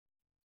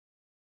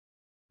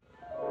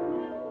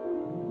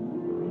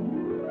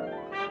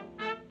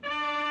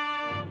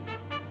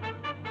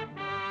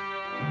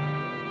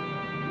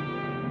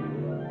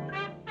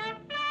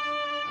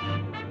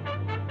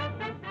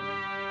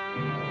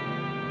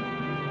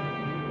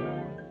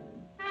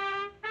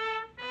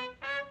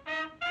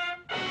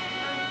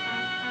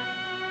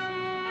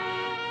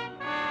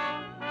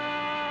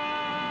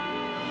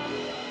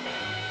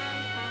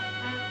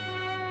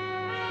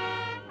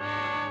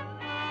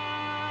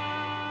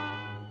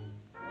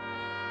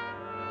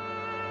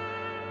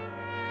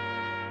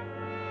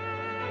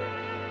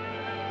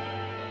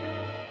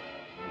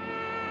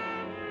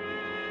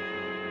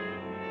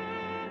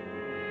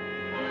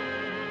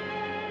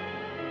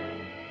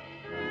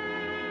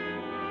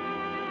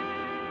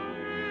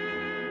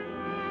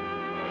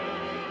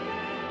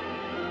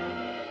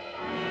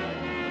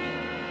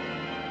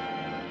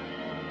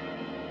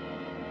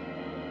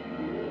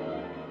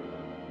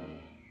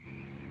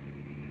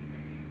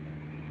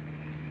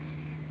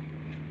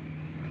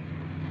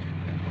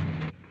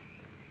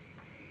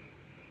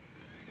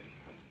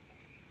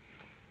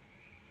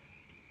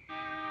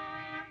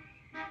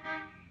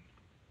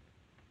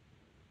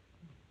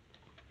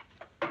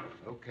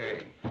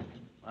Okay.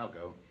 I'll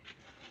go.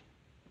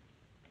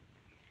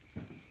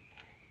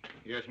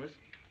 Yes, miss?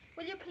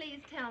 Will you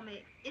please tell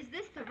me, is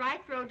this the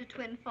right road to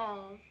Twin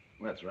Falls?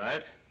 That's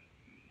right.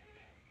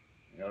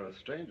 You're a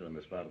stranger in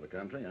this part of the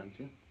country, aren't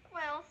you?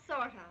 Well,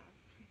 sort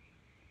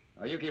of.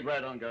 Now, you keep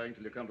right on going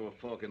till you come to a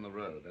fork in the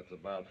road. That's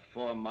about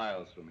 4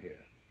 miles from here.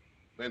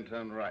 Then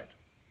turn right.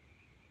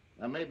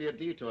 There may be a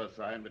detour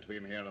sign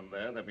between here and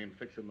there. They've been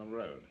fixing the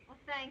road. Well,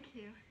 thank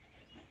you.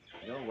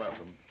 You're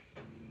welcome.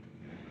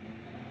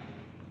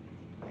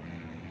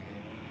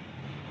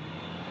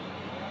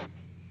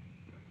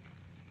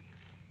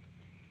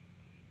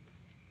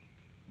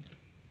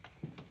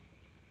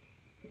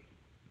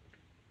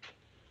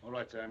 All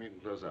right, Sam, you can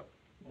close up.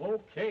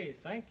 Okay,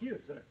 thank you,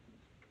 sir.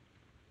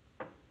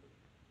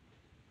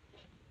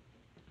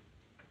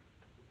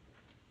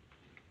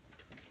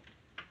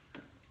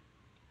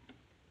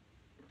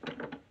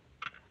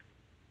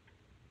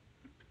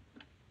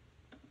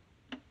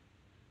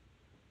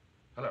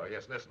 Hello,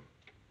 yes, listen.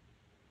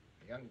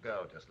 A young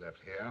girl just left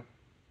here,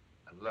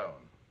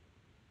 alone,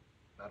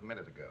 about a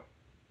minute ago.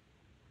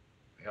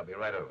 I'll be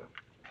right over.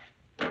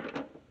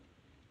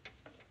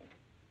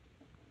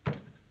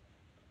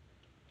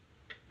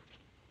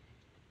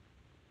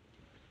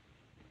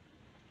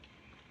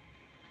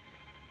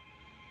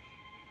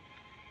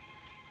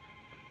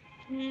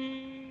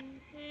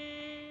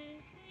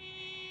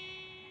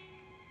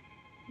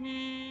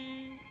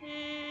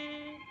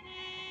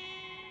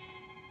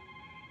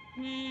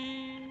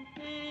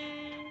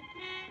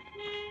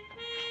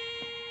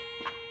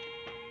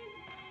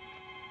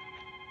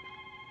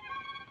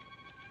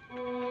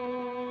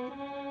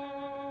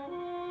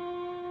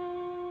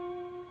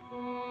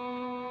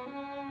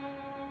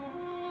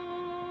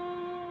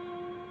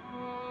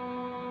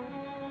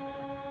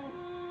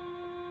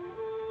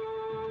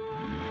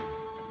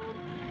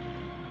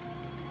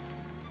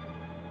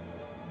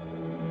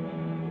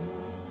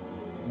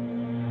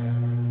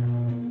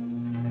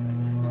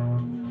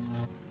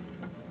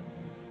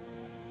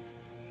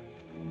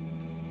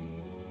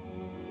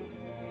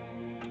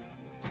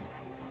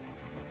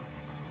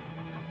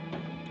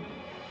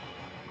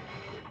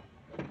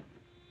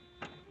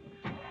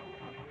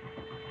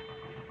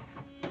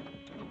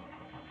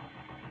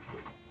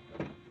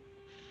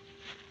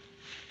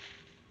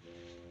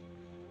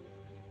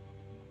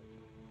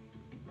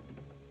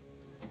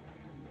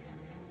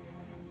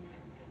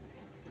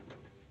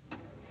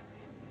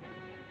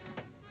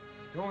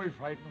 Don't be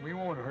frightened. We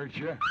won't hurt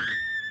you.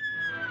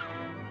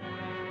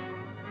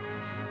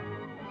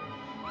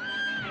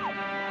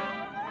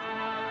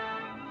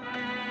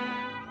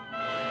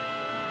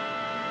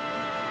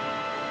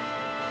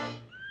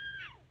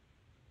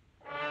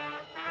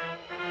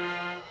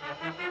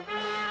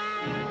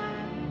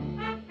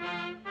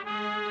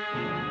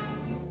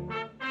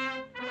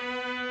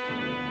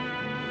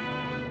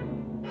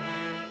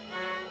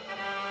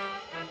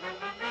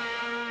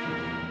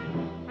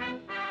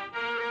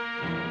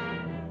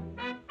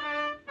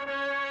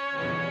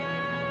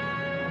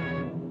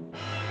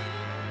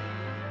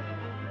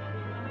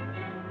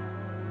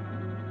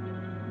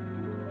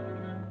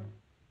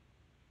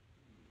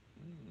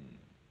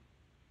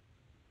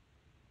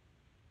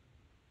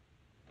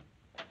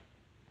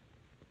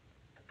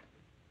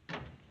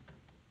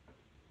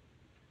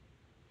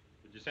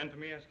 Did you send for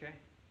me, SK?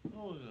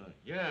 Oh,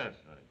 yes.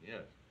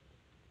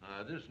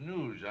 This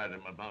news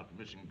item about the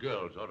missing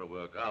girls ought to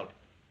work out.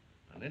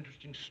 An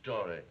interesting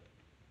story.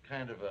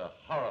 Kind of a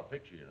horror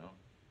picture, you know.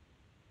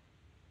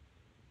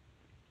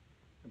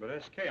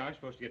 But SK, I'm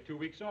supposed to get 2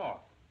 weeks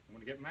off. I'm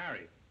going to get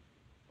married.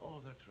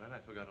 Oh, that's right.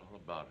 I forgot all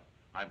about it.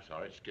 I'm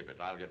sorry. Skip it.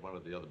 I'll get one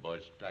of the other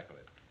boys to tackle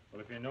it.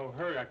 Well, if you're in no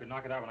hurry, I could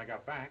knock it out when I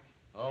got back.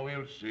 Oh,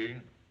 we'll see.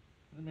 In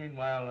the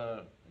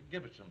meanwhile,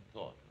 give it some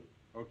thought.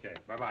 Okay,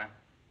 bye-bye.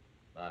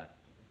 Bye.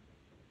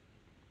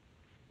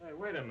 Hey,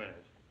 wait a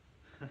minute.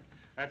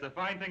 That's a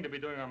fine thing to be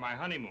doing on my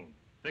honeymoon,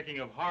 thinking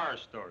of horror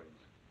stories.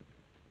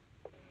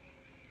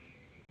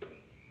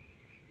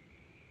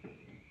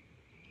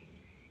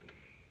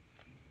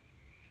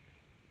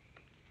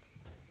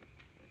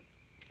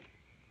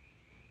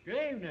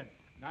 Good evening.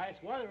 Nice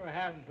weather we're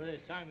having for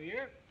this time of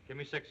year. Give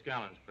me 6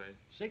 gallons, please.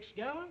 6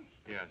 gallons?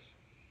 Yes.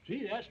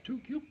 Gee, that's 2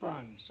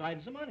 coupons,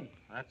 sides of money.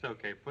 That's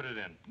okay. Put it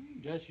in.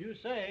 Just you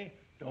say.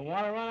 Don't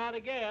want to run out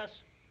of gas.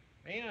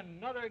 Ain't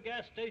another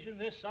gas station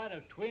this side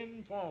of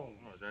Twin Falls.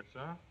 Oh, is that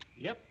so?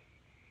 Yep.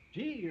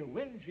 Gee, your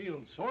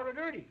windshield's sort of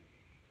dirty.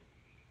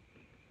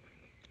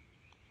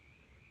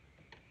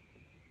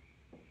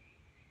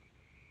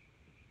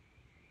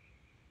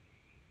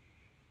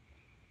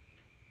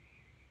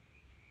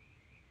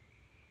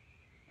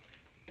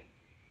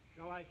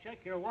 Shall I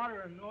check your water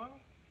and oil?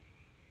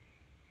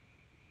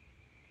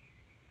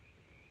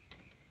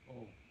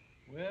 Oh,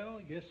 well,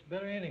 guess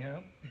better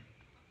anyhow.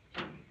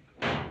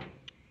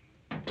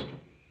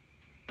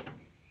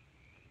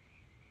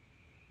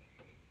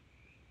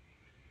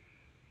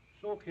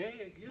 It's okay,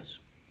 I guess.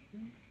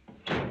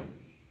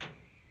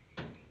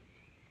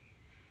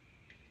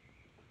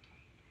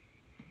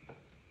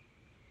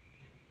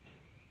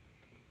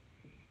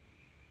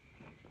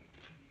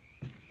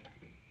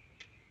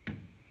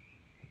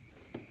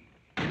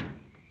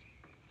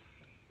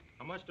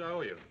 much do I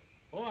owe you?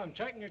 Oh, I'm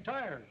checking your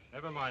tires.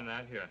 Never mind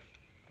that. Here.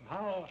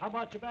 How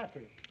about your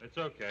battery? It's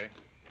okay.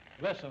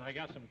 Listen, I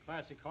got some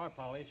classy car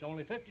polish,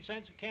 only 50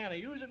 cents a can. I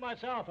use it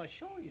myself. I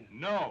show you.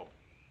 No.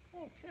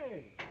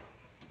 Okay.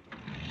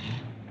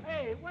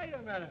 Hey, wait a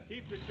minute.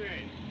 Keep the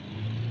change.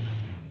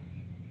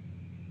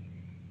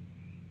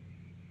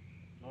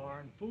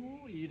 Darn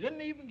fool, you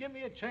didn't even give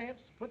me a chance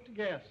to put the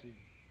gas in.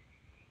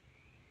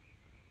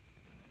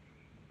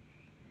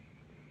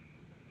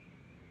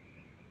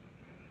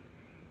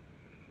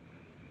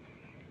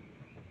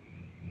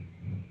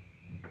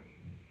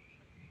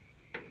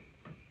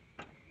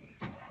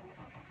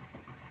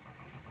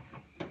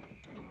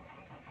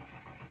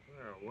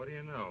 Well, what do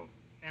you know?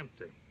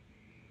 Empty.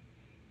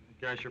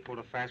 The guy sure pulled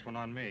a fast one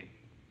on me.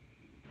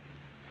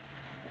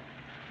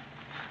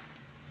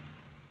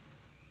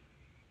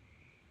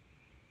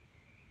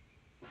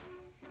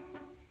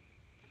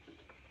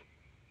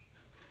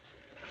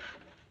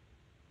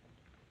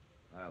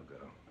 I'll go.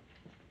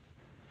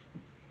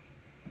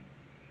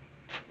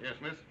 Yes,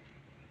 miss?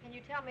 Can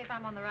you tell me if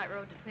I'm on the right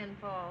road to Twin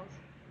Falls?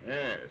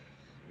 Yes.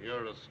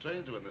 You're a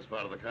stranger in this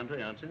part of the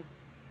country, aren't you?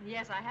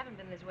 Yes, I haven't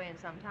been this way in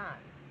some time.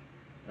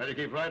 Well, you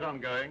keep right on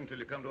going until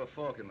you come to a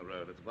fork in the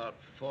road. It's about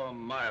 4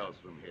 miles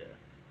from here.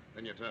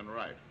 Then you turn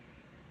right.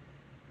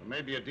 There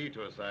may be a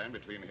detour sign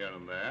between here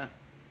and there.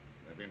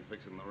 They've been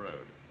fixing the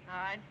road. All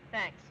right,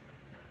 thanks.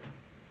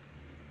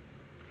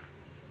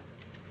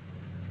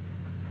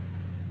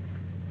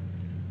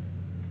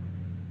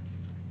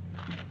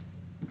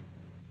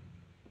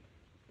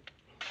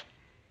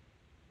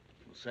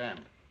 Well, Sam,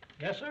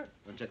 Yes, sir?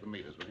 go and check the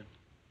meters, will you?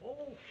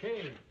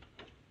 Okay.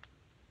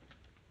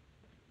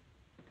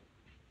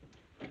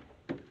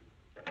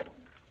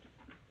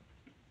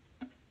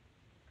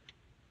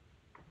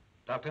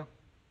 Doctor?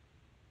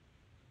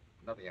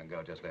 Another young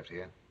girl just left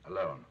here,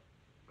 alone.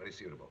 Very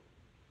suitable.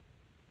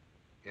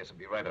 Yes, I'll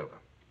be right over.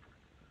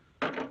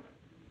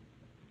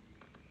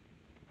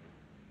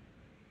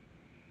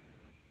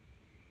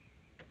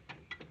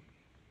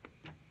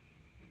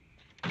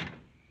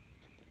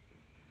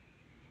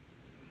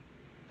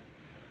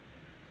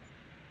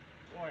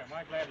 Boy, am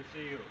I glad to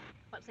see you.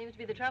 What seems to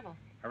be the trouble?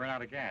 I ran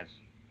out of gas.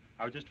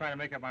 I was just trying to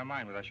make up my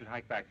mind whether I should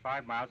hike back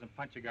 5 miles and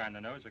punch a guy in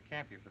the nose or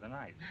camp here for the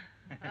night.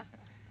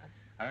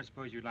 I don't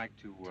suppose you'd like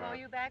to, Tow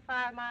you back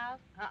 5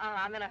 miles?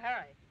 I'm in a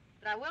hurry.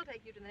 But I will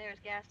take you to the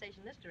nearest gas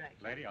station this direction.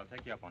 Lady, I'll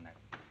take you up on that.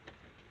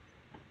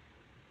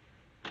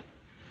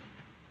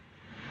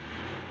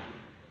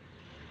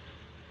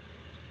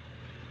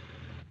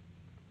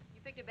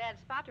 You picked a bad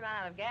spot to run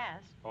out of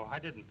gas. Oh, I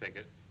didn't pick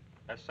it.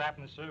 That sap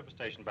in the service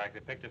station back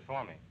there picked it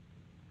for me.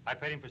 I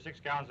paid him for 6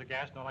 gallons of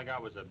gas, and all I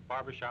got was a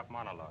barbershop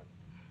monologue.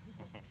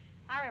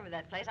 I remember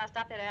that place. I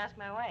stopped there to ask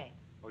my way.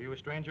 Oh, you a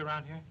stranger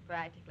around here?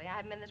 Practically. I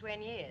haven't been this way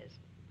in years.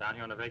 Down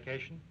here on a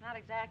vacation? Not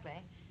exactly.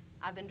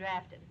 I've been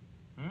drafted.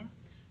 Hmm?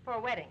 For a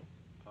wedding.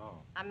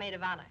 Oh. I'm maid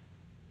of honor.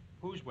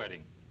 Whose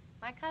wedding?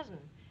 My cousin,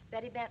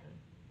 Betty Benton.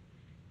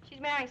 She's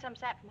marrying some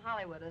sap from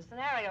Hollywood, a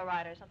scenario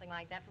writer or something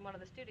like that from one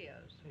of the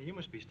studios. Hey, you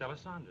must be Stella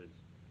Saunders.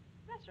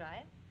 That's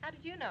right. How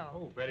did you know?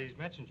 Oh, Betty's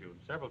mentioned you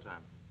several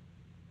times.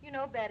 You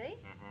know Betty?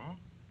 Mm-hmm.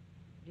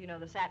 Do you know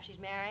the sap she's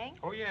marrying?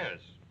 Oh, yes.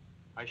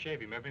 I shave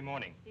him every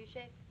morning. You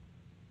shave?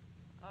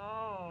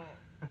 Oh.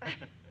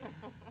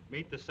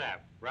 Meet the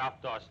sap,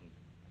 Ralph Dawson.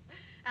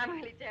 I'm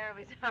really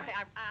terribly sorry.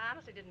 I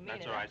honestly didn't mean it.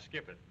 That's all right.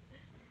 Skip it.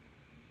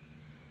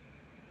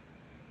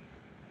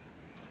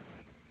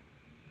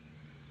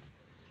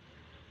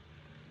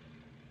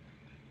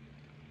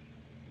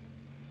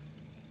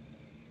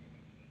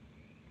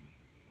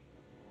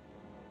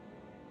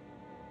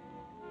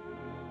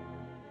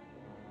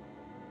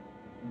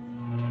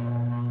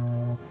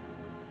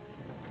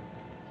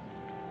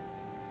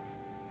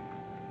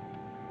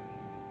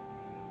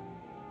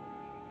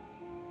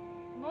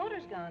 The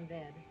motor's gone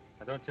dead.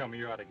 Now, don't tell me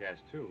you're out of gas,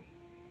 too.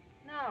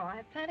 No, I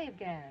have plenty of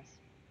gas.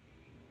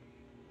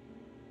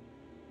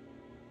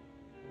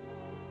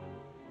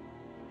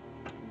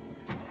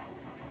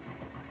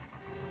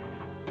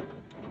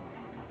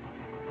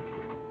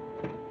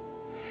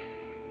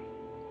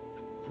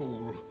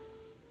 Fool.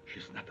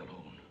 She's not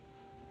alone.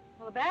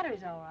 Well, the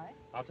battery's all right.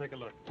 I'll take a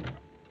look.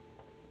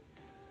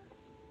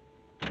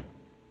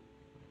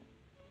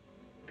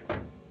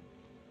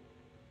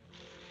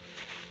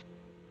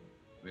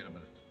 Wait a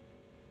minute.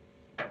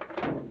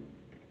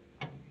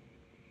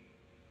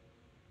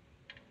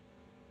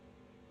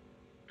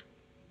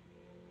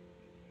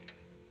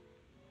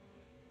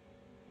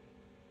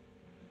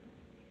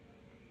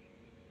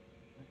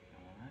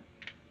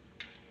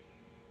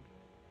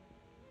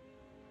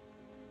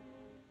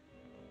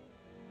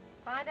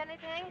 Find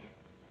anything?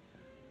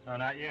 No,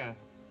 not yet.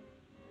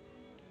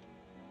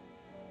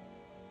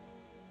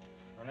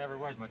 I never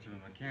was much of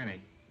a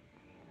mechanic.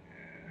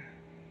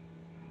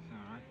 It's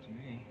all right to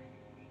me.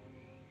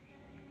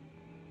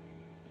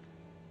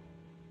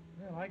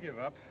 Well, I give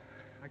up.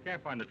 I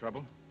can't find the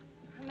trouble.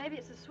 Or maybe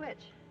it's a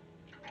switch.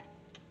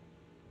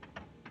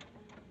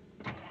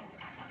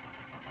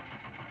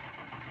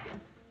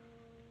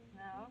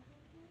 No.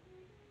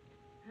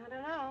 I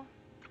don't know.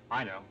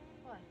 I know.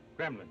 What?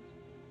 gremlins.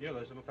 You know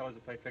those little fellows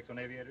that play tricks on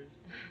aviators?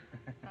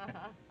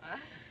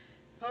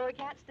 Well, we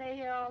can't stay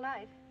here all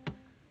night.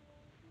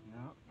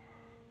 No.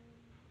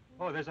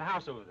 Oh, there's a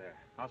house over there.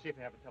 I'll see if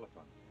they have a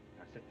telephone.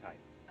 Now, sit tight.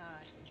 All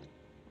right.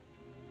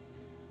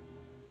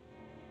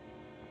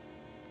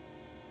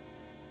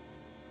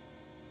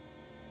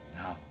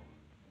 Now,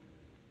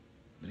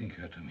 bring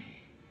her to me.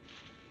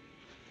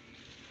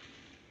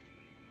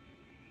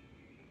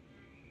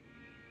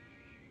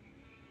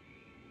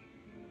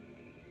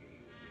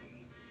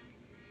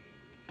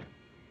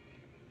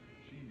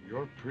 Gee,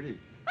 you're pretty.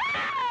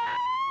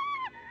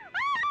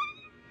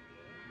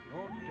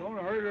 Don't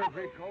hurt her,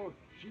 Vico.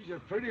 She's a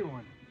pretty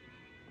one.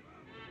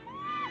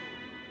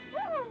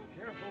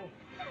 Careful.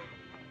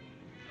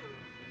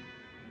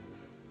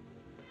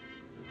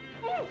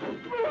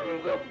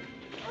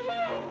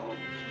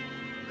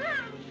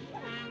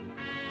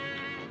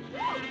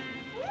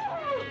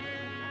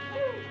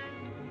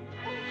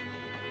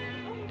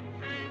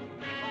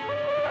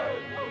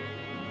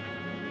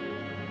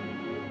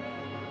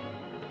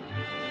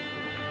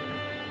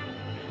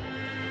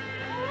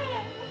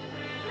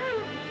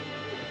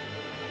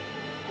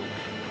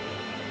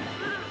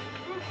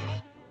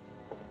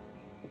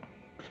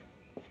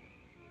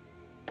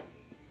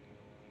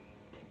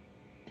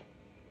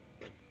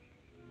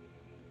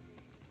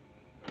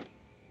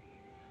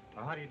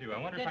 Well, how do you do? I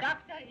wonder The if I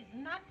doctor is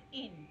not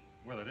in.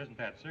 Well, it isn't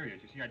that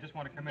serious. You see, I just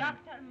want to come in.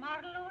 Dr.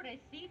 Marlowe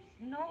receives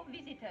no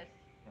visitors.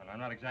 Well, I'm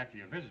not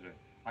exactly a visitor.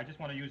 I just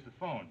want to use the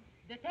phone.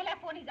 The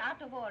telephone is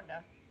out of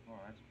order. Oh,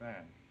 that's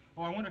bad.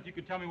 Oh, I wonder if you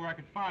could tell me where I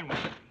could find one.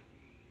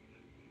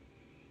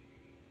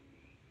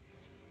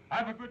 I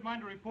have a good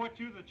mind to report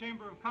to the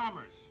Chamber of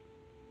Commerce.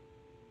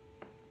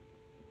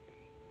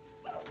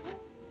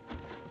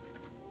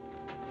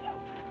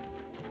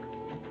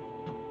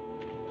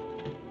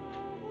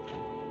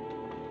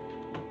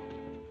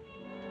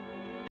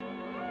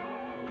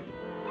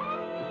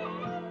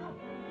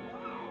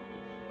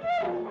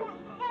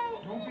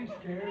 Don't be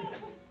scared.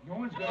 No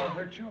one's gonna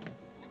hurt you.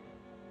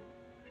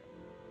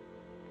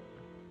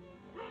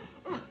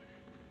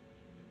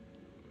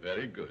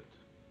 Very good.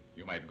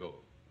 You might go.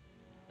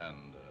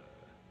 And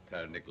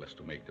tell Nicholas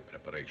to make the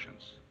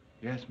preparations.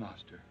 Yes,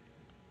 master.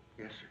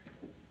 Yes,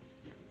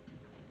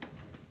 sir.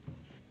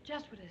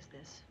 Just what is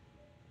this?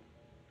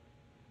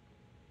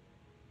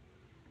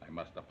 I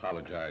must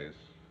apologize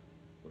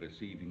for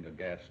receiving a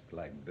guest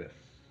like this.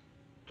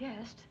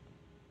 Guest?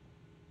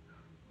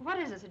 What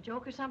is this, a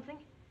joke or something?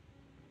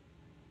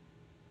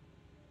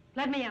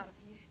 Let me out of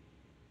here.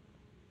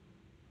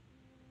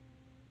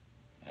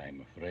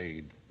 I'm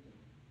afraid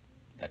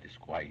that is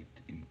quite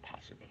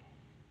impossible.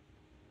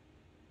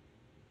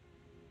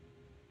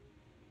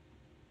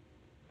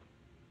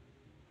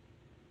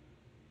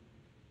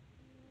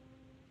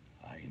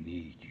 I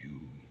need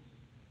you.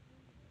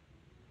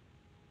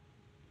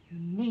 You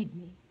need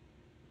me.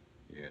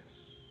 Yes.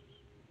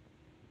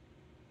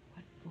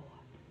 What for?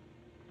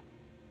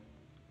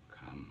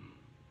 Come.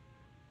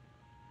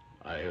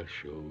 I'll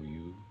show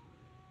you.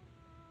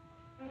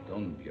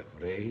 Don't be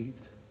afraid.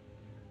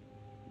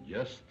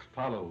 Just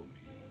follow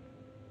me.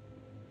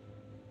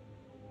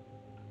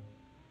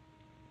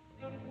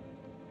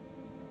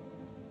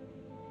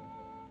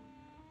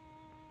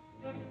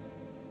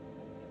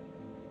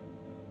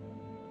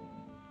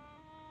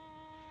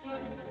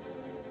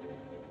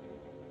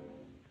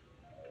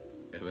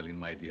 Evelyn,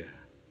 my dear,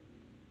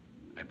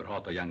 I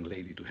brought a young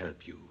lady to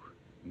help you,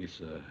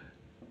 Miss,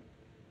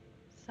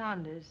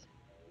 Saunders.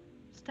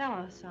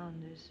 Stella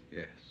Saunders.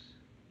 yes,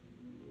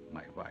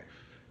 my wife.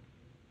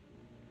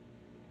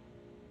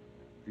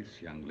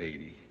 This young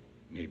lady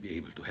may be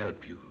able to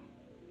help you.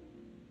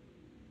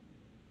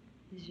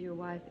 Is your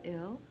wife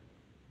ill?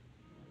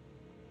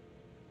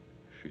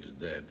 She's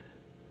dead.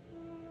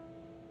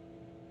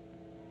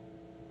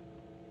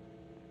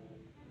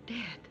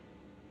 Dead.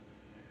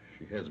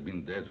 She has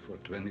been dead for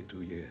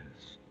 22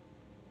 years.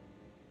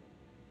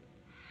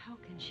 How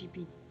can she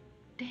be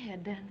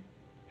dead, then?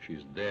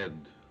 She's dead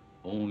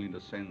only in the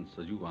sense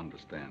as you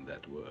understand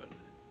that word.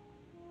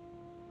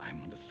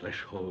 I'm on the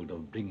threshold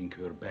of bringing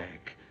her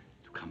back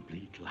to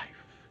complete life.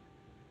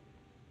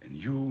 And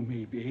you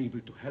may be able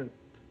to help.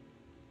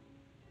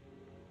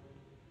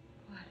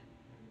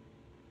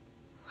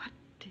 What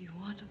do you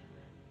want of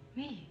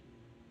me?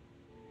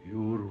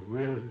 Your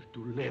will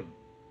to live.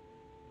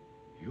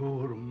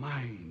 Your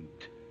mind.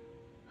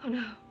 Oh,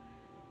 no.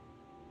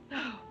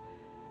 No.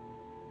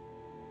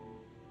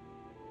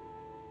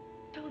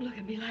 Don't look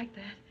at me like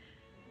that.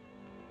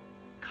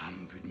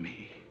 Come with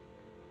me.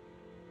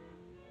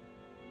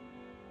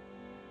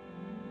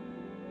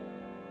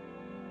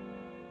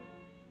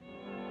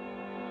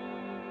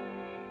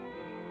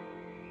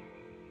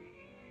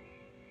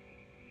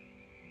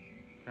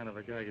 What kind of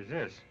a guy is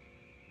this?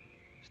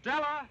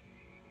 Stella!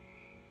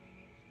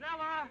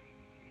 Stella!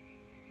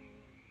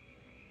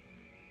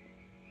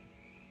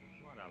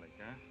 What, Alec,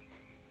 huh?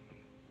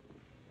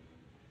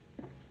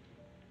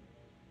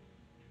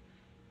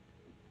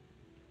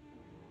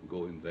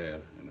 Go in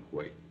there and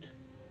wait.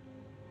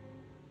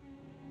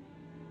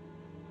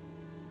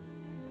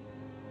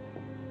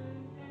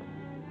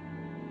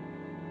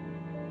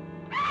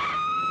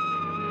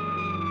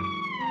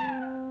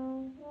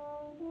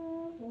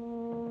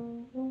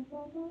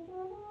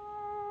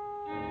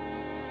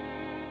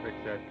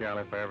 that gal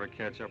if I ever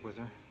catch up with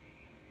her.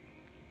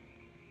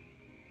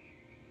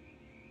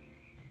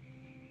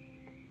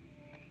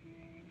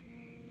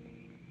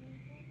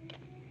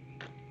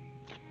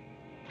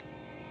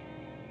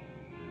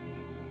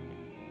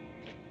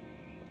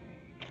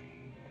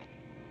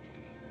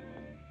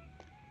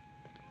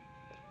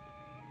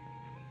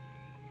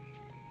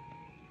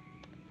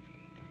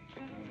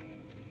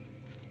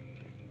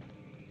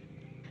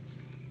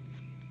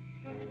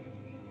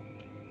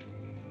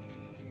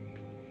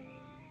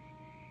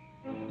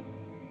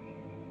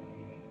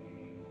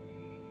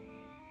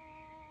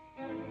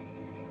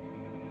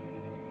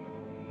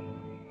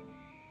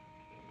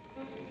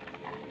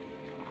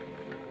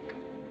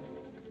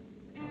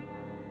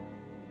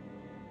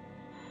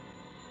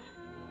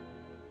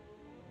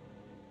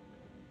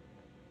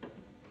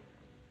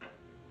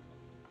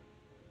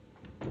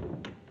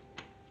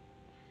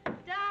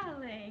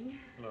 Darling.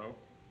 Hello.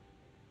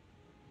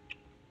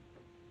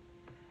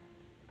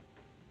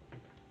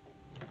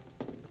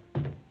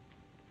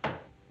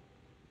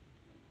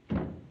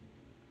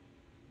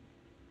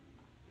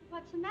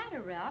 What's the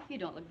matter, Ralph? You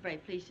don't look very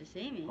pleased to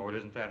see me. Oh, it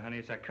isn't that, honey.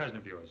 It's that cousin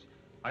of yours.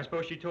 I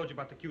suppose she told you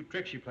about the cute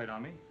trick she played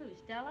on me. Who,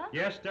 Stella?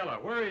 Yes, Stella.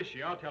 Where is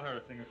she? I'll tell her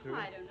a thing or two. Oh,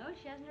 I don't know.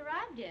 She hasn't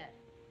arrived yet.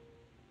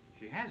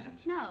 She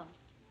hasn't? No.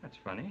 That's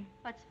funny.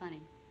 What's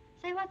funny?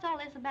 Say, what's all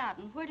this about,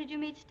 and where did you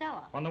meet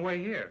Stella? On the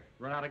way here.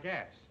 Run out of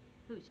gas.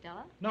 Who,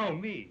 Stella? No,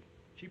 me.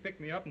 She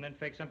picked me up and then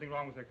faked something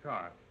wrong with her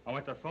car. I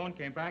went to the phone,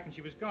 came back, and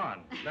she was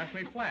gone. Left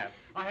me flat.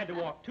 I had to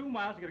walk 2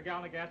 miles to get a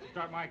gallon of gas to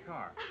start my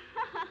car.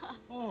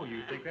 Oh,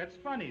 you think that's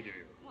funny, do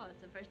you? Well,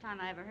 it's the first time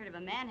I ever heard of a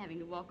man having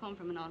to walk home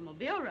from an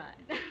automobile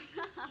ride.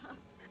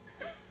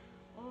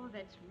 Oh,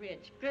 that's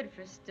rich. Good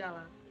for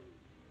Stella.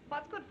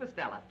 What's good for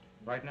Stella?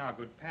 Right now,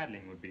 good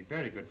paddling would be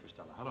very good for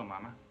Stella. Hello,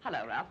 Mama.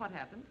 Hello, Ralph. What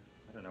happened?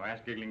 I don't know.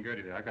 Ask Giggling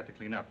Gertie there. I've got to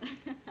clean up.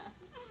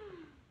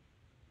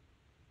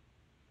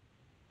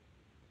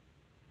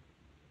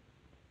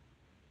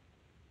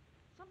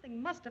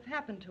 Something must have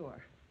happened to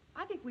her.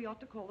 I think we ought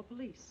to call the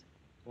police.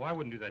 Oh, I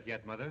wouldn't do that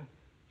yet, Mother.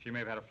 She may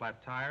have had a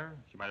flat tire.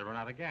 She might have run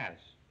out of gas.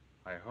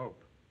 I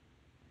hope.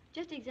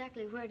 Just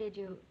exactly where did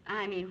she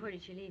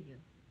leave you?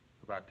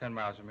 About 10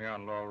 miles from here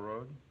on Laurel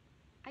Road.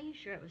 Are you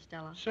sure it was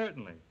Stella?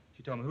 Certainly.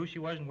 She told me who she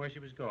was and where she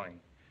was going.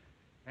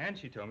 And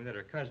she told me that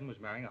her cousin was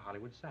marrying a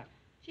Hollywood sap.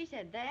 She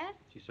said that?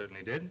 She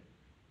certainly did.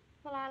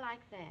 Well, I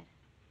like that.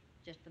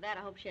 Just for that,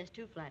 I hope she has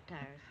 2 flat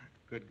tires.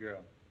 Good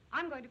girl.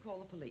 I'm going to call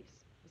the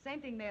police. The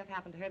same thing may have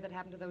happened to her that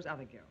happened to those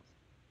other girls.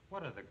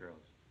 What other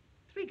girls?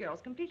 3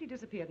 girls completely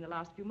disappeared in the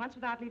last few months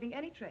without leaving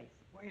any trace.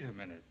 Wait a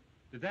minute.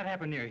 Did that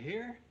happen near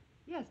here?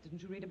 Yes,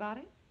 didn't you read about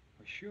it?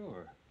 Oh,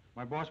 sure.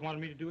 My boss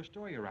wanted me to do a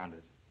story around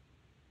it.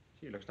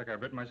 Gee, looks like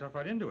I've written myself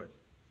right into it.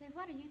 Say,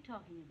 what are you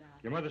talking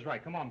about? Your mother's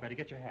right. Come on, Betty,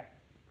 get your hat.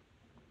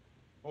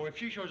 Oh, if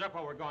she shows up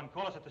while we're gone,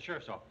 call us at the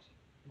sheriff's office.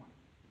 Come on.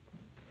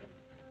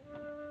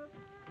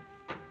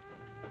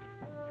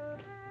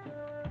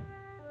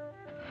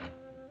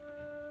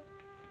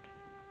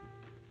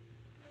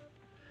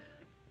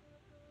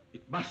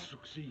 It must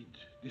succeed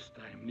this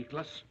time,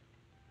 Nicholas.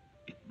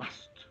 It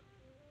must.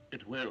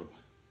 It will.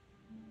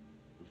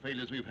 The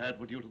failures we've had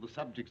were due to the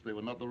subjects. They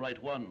were not the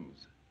right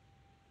ones.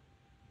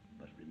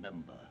 But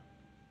remember,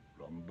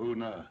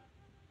 Rombuna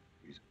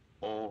is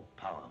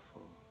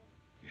all-powerful.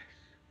 Yes.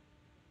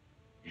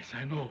 Yes,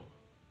 I know.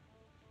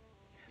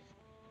 Yes.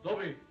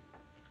 Dobby,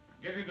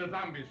 get in the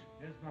zombies.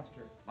 Yes,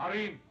 master.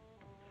 Marine,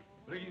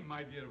 bring in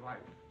my dear wife.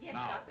 Yes,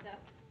 now. Doctor.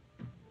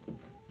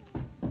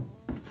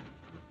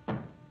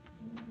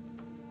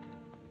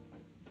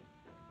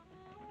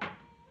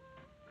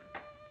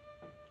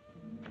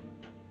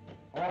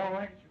 All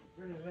right, you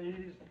pretty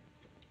ladies.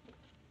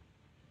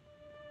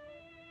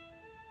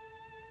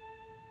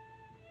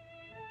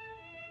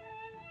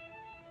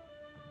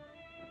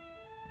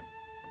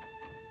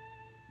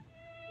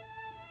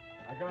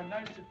 I got a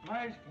nice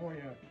surprise for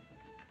you.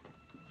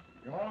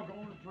 You're all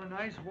going for a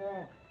nice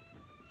walk.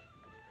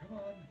 Come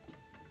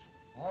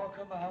on. All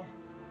come out.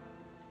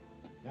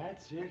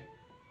 That's it.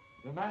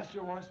 The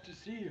master wants to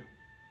see you.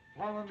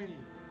 Follow me.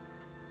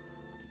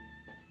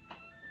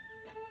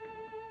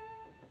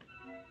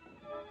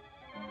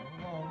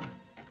 Come on.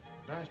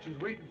 Master's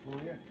waiting for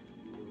you.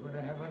 We're going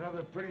to have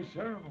another pretty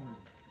ceremony.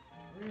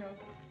 Hurry up.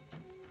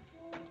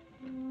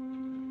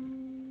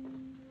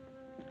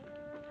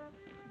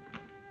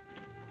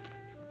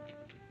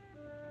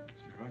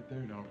 Stay right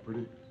there now,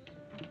 pretty.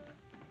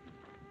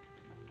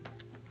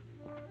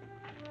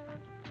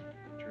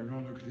 Turn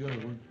around, look at the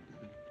other one.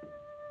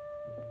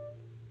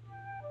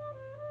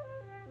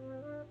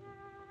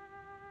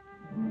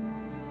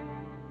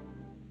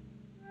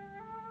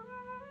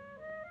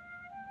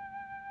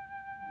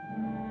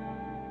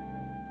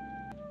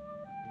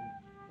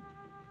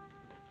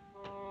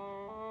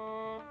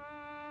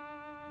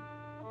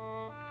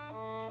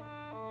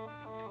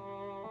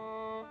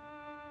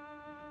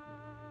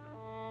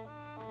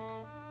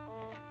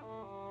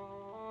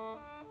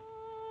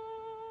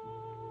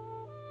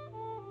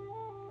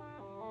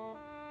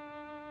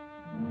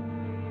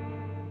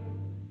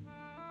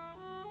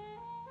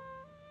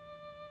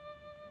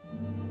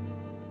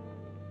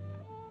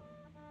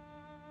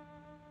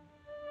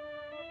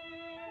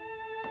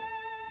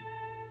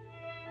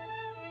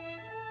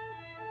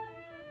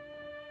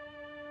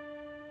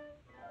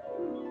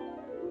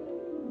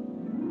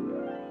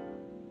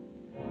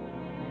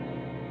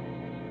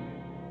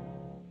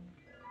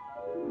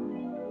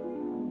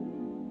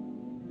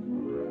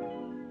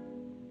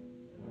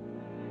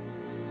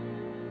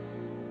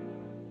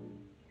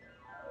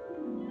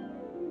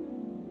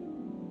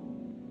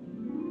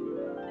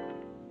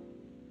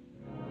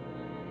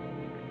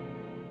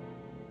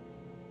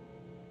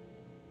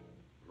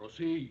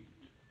 Proceed.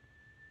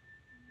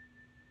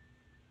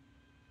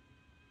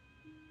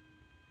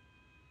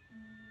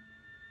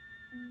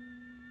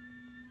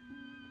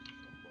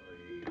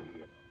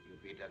 You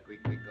better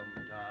quickly come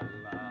to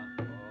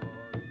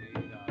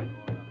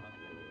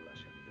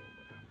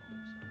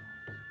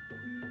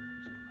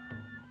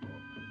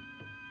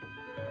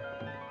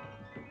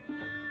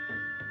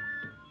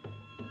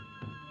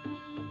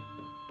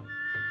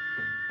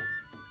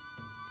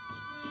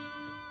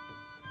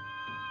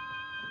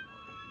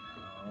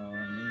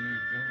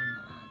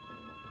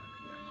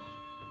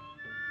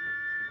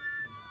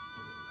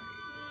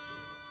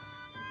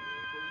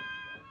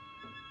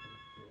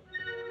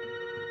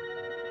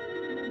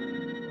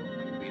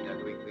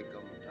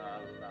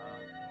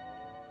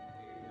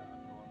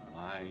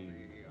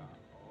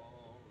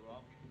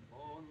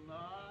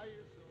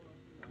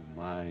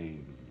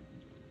Mine.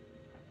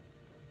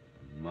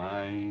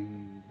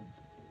 Mine.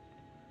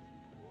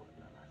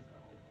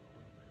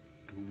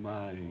 To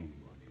mine.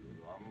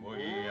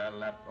 Boya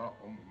la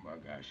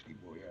magashi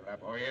boya la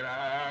boya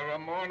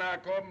Ramona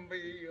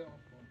Combio.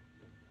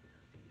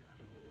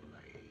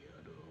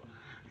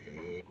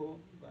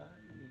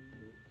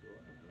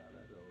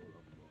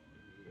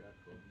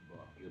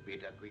 You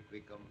better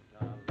quickly come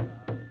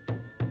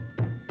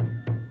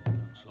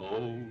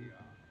Soul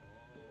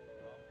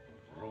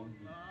from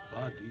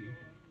body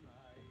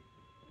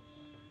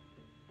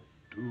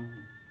to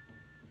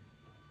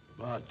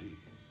body.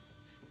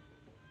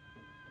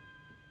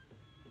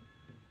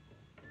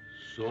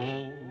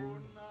 Soul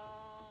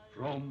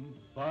from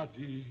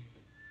body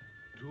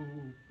to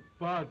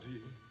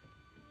body.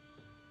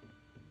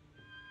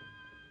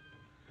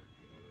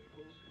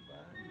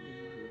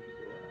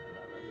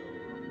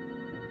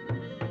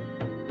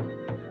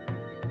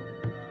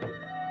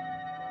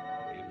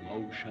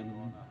 Emotion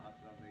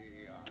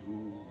to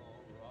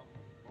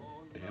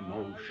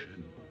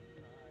emotion.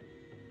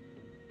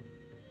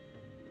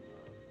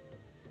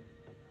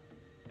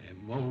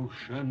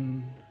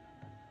 Emotion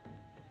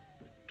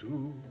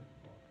to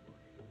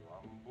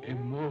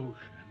emotion.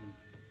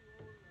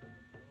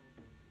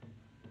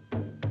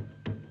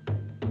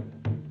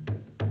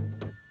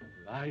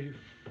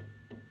 Life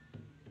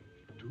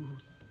to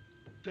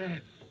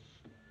death.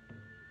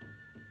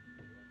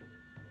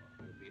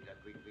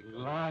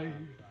 Life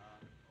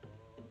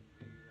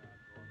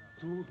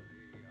to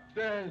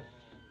death.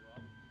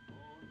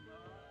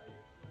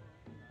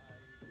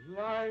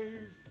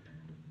 Life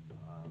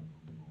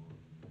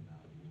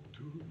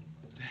to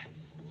death.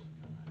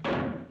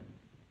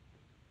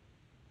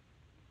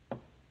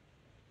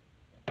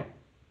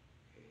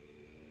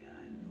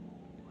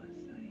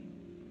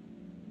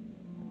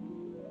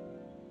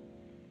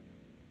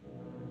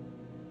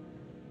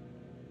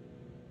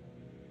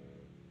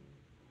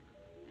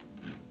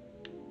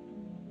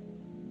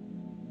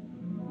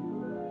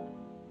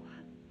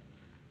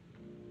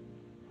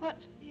 What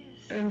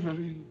is...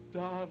 Evelyn,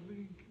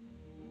 darling.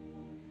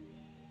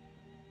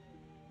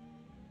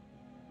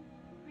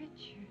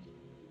 Richard.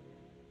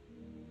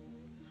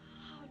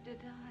 How did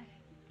I...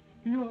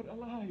 You're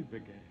alive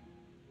again.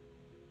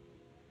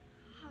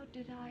 How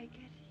did I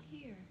get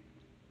here?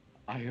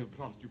 I have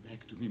brought you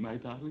back to me, my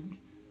darling.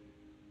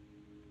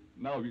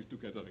 Now we're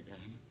together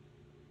again.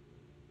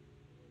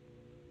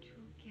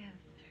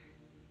 Together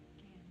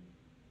again.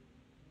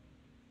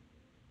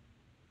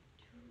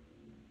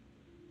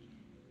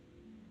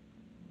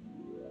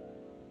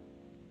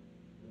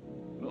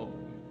 No.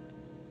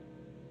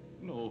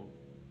 No.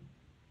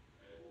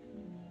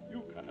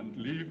 You can't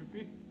leave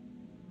me.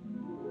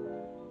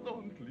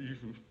 Don't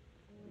leave me.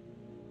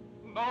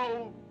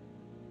 No.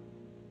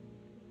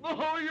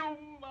 No, you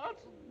mustn't.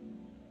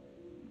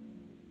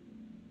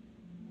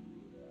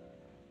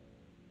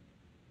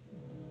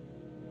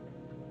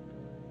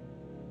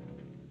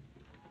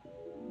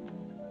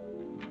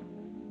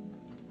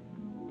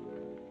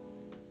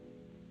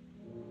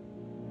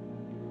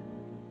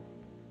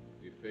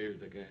 He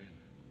failed again.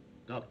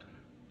 Doctor,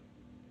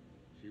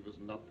 she was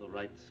not the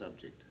right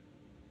subject.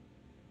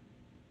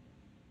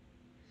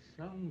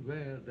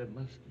 Somewhere there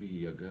must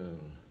be a girl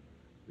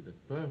with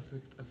a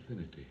perfect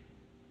affinity.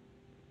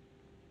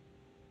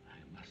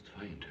 I must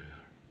find her.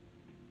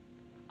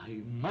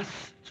 I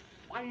must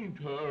find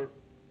her.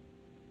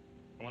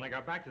 When I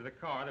got back to the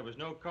car, there was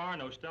no car,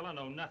 no Stella,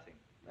 no nothing.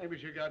 Maybe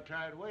she got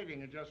tired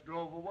waiting and just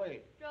drove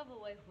away. Drove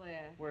away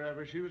where?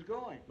 Wherever she was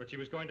going. But she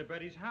was going to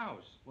Betty's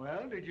house.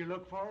 Well, did you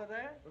look for her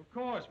there? Of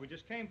course, we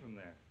just came from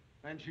there.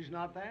 And she's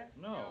not there?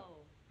 No.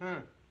 Huh.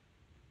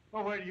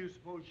 Well, where do you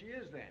suppose she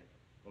is then?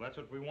 Well, that's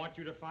what we want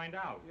you to find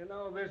out. You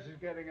know, this is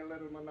getting a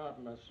little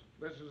monotonous.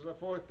 This is the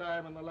fourth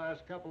time in the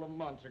last couple of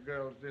months a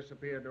girl's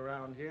disappeared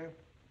around here.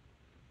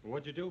 Well,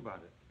 what'd you do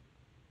about it?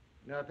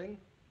 Nothing,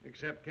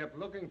 except kept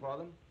looking for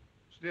them.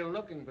 Still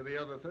looking for the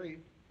other three.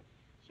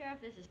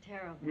 Sheriff, this is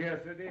terrible. Yes,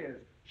 it is.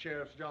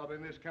 Sheriff's job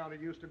in this county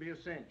used to be a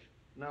cinch.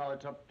 Now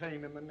it's a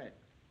pain in the neck.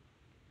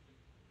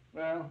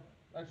 Well,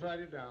 let's write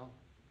it down.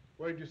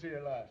 Where'd you see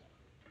her last?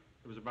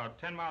 It was about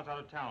 10 miles out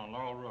of town on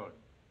Laurel Road,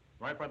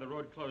 right by the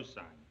road closed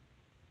sign.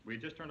 We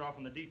just turned off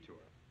on the detour.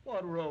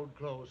 What road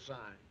closed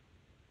sign?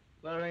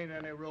 There ain't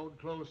any road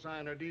closed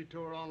sign or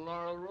detour on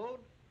Laurel Road.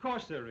 Of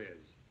course there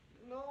is.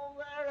 No,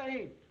 there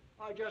ain't.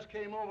 I just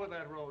came over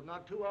that road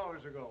not 2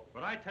 hours ago.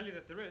 But I tell you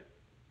that there is.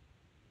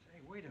 Say,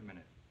 wait a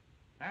minute.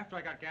 After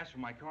I got gas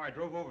from my car, I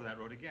drove over that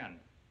road again.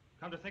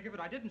 Come to think of it,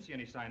 I didn't see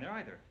any sign there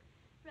either.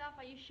 Ralph,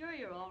 are you sure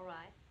you're all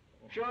right?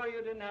 Sure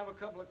you didn't have a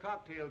couple of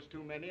cocktails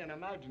too many and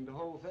imagined the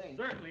whole thing?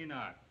 Certainly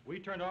not. We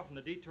turned off from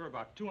the detour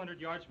about 200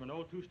 yards from an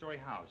old two-story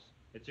house.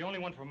 It's the only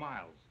one for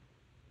miles.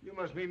 You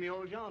must mean the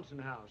old Johnson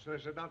house.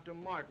 There's a Dr.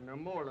 Martin or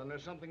Moreland or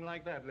something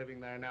like that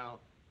living there now.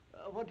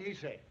 What did he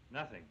say?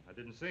 Nothing. I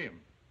didn't see him.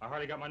 I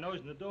hardly got my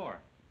nose in the door.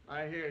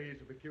 I hear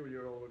he's a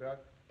peculiar old duck.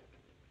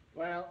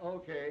 Well,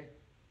 okay.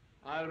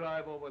 I'll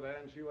drive over there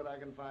and see what I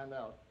can find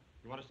out.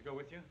 You want us to go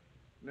with you?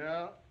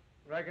 No.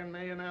 Reckon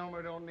me and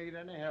Elmer don't need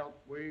any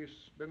help. We've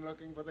been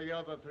looking for the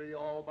other three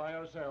all by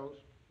ourselves.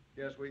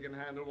 Guess we can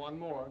handle one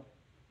more.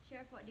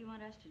 Sheriff, what do you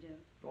want us to do?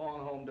 Go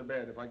on home to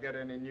bed. If I get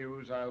any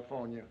news, I'll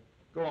phone you.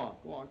 Go on,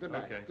 go on. Good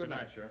night. Okay, Good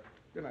night, Sheriff.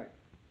 Good night.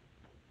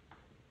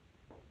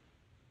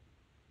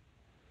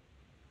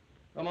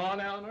 Come on,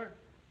 Elmer.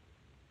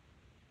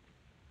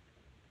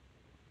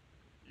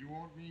 You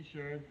want me,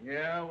 Sheriff?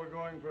 Yeah, we're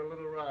going for a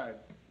little ride.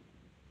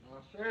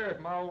 Now, Sheriff,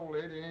 my old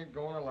lady ain't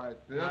gonna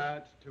like this.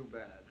 That's too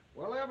bad.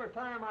 Well, every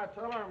time I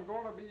tell her I'm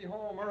gonna be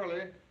home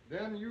early,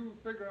 then you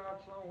figure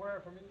out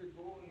somewhere for me to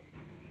go.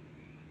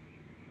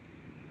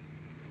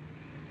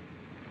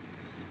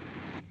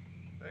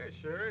 Hey,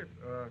 Sheriff,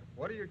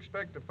 what do you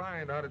expect to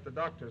find out at the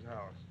doctor's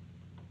house?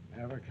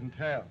 Never can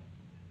tell.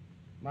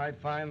 Might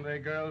find the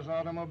girl's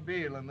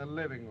automobile in the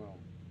living room.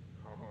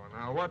 Oh,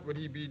 now what would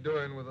he be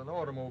doing with an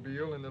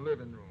automobile in the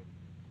living room?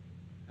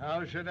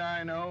 How should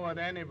I know what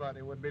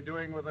anybody would be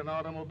doing with an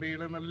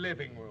automobile in the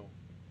living room?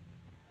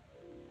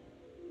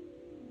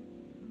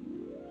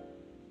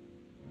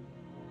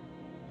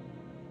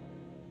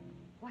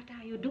 What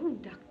are you doing,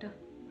 Doctor?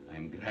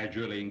 I'm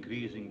gradually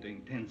increasing the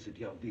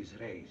intensity of these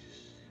rays.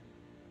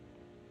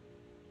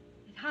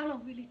 And how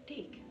long will it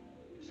take?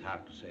 It's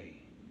hard to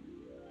say.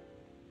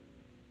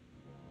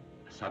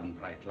 A sudden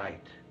bright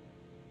light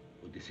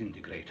would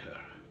disintegrate her.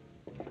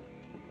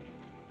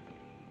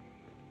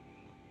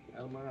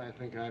 Elmer, I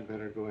think I'd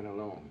better go in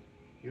alone.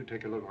 You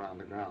take a look around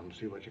the ground and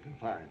see what you can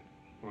find.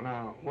 Well,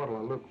 now, what'll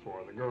I look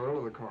for, the girl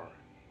or the car?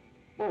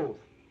 Both.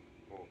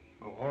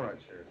 Oh, all right,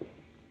 Sheriff.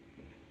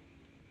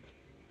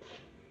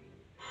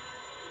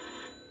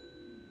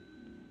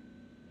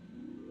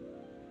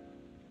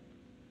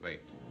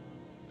 Wait.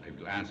 I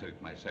will answer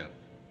it myself.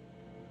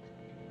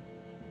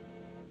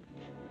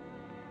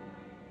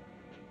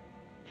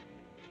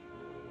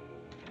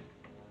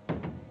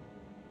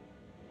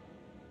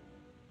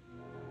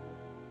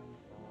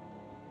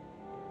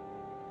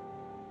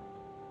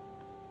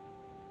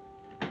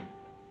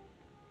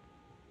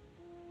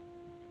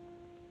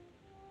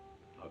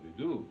 How do you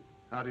do?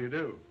 How do you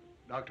do?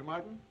 Dr.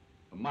 Martin?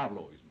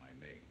 Marlowe is my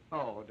name.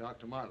 Oh,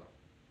 Dr. Marlowe.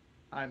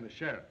 I'm the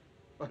sheriff.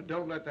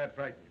 Don't let that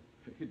frighten you.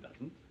 It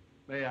doesn't.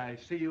 May I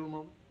see you a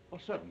moment? Oh,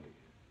 certainly.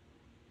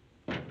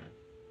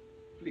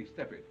 Please,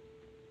 step in.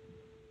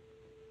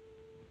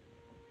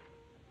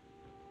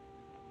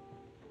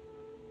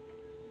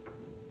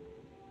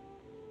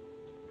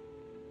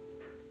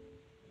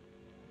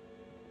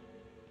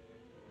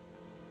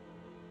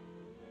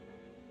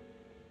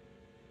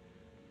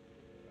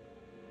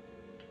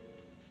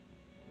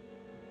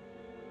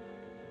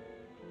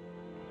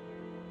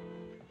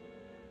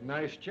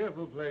 Nice,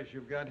 cheerful place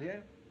you've got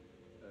here.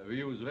 We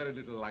use very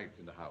little light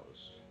in the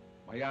house.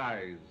 My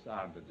eyes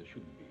aren't as they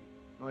should be.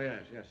 Oh,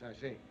 yes, I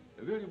see.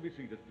 Will you be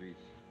seated, please?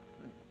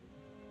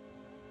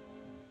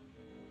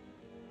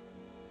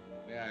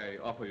 May I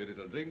offer you a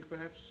little drink,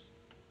 perhaps?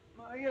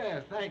 Oh,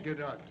 yes, thank you,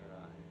 Doctor.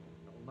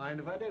 I don't mind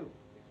if I do.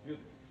 It's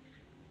beautiful.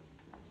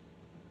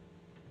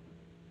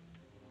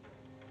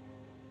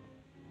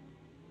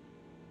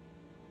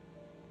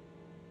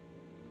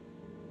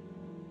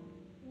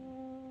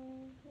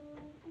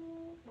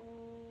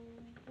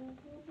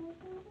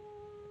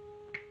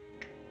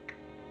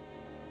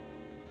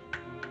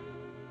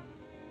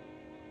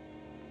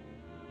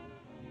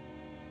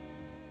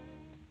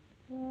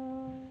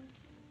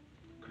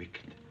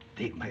 Quick,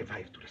 take my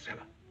wife to the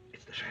cellar.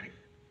 It's the sheriff.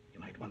 You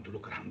might want to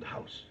look around the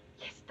house.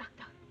 Yes,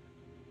 Doctor.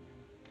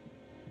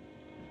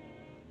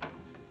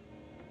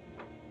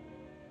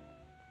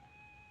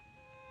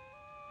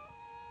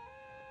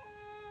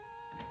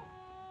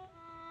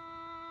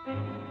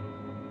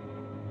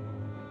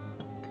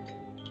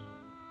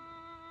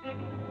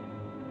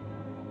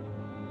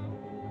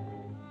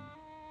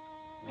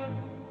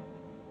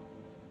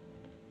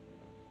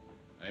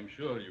 I'm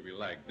sure you will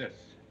like this.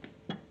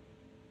 It's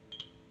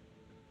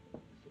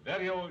a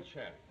very old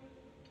sherry.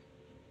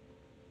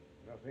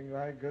 Nothing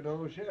like good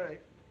old sherry.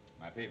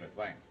 My favorite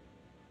wine.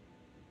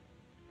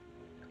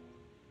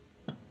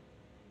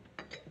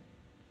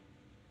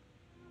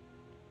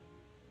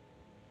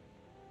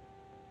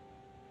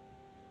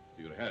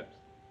 To your health.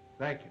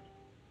 Thank you.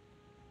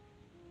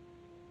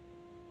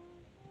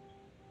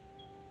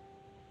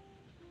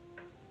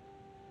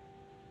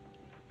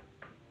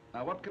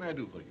 Now, what can I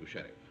do for you,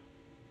 Sheriff?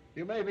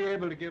 You may be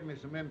able to give me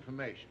some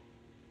information.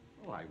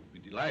 Oh, I would be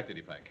delighted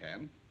if I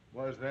can.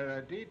 Was there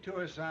a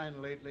detour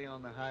sign lately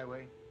on the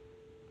highway?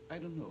 I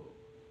don't know.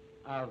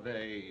 Are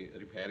they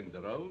repairing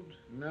the road?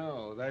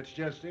 No, that's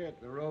just it.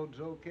 The road's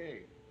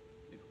okay.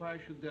 Why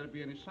should there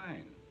be any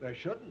sign? There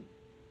shouldn't.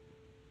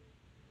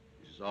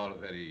 This is all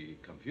very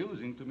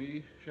confusing to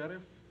me,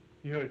 Sheriff.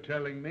 You're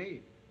telling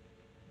me.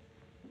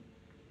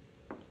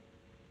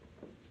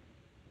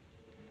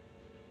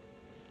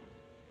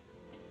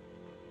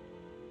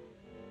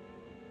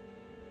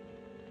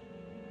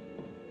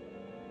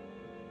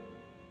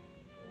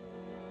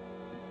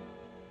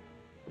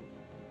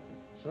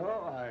 So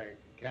I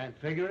can't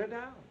figure it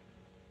out.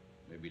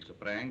 Maybe it's a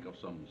prank of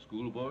some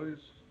schoolboys?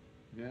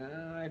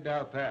 Yeah, I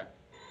doubt that.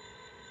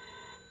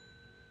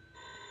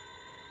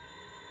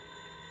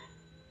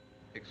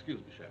 Excuse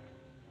me, Sheriff.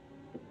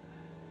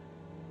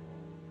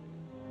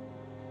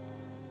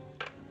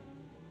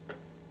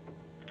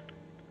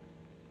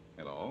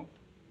 Hello?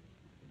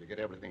 Did you get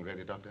everything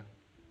ready, Doctor?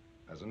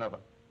 There's another.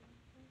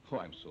 Oh,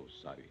 I'm so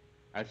sorry.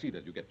 I'll see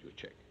that you get your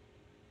check.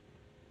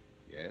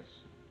 Yes?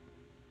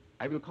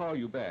 I will call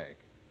you back.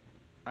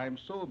 I'm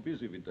so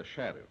busy with the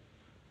sheriff.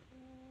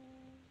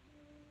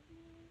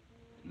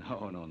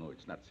 No,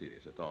 it's not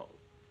serious at all.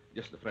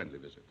 Just a friendly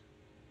visit.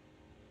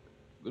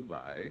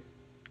 Goodbye.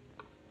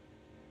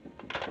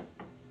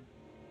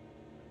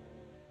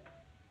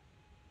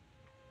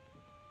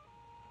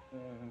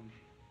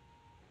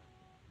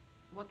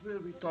 What were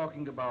we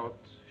talking about,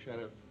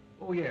 Sheriff?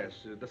 Oh, yes,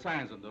 the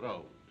signs on the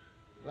road.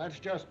 That's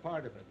just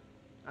part of it.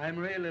 I'm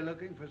really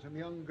looking for some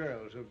young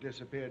girls who've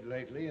disappeared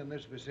lately in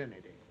this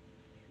vicinity.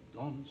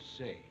 Don't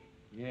say.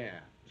 Yeah.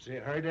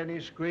 Heard any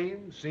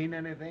screams? Seen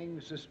anything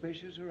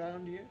suspicious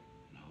around here?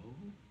 No,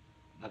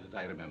 not that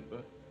I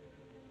remember.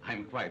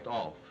 I'm quite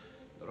off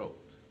the road.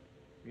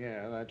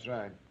 Yeah, that's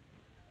right.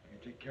 You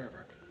take care of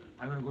her.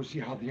 I'm gonna go see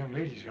how the young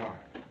ladies are.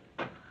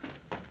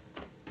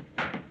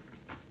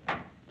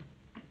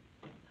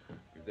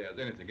 If there's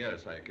anything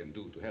else I can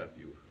do to help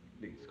you,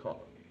 please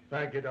call me.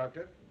 Thank you,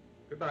 Doctor.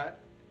 Goodbye.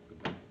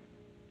 Goodbye.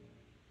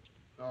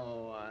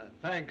 Oh,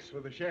 thanks for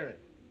the sheriff.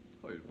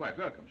 Oh, you're quite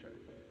welcome, Sheriff.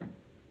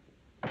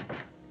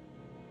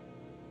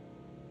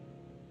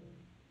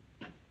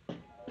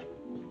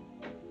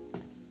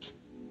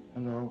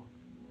 Hello.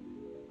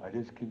 I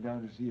just came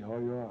down to see how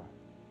you are.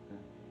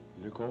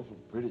 You look awful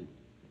pretty.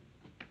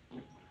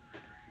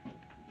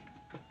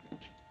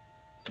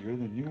 You're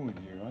the new one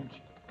here, aren't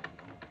you?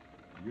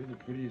 You're the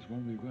prettiest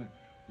one we've got.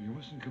 Well, you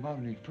mustn't come out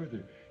any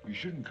further. You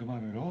shouldn't come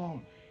out at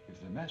all. If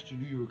the master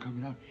knew you were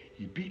coming out,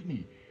 he'd beat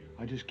me.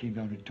 I just came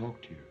down to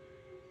talk to you.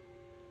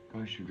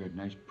 Gosh, you got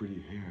nice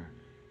pretty hair.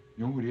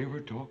 Nobody ever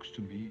talks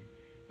to me.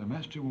 The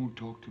master won't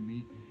talk to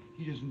me.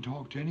 He doesn't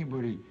talk to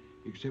anybody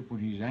except when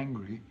he's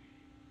angry.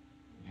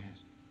 Yes.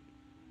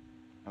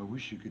 I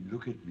wish you could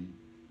look at me.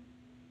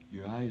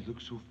 Your eyes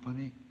look so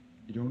funny.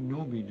 You don't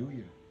know me, do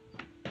you?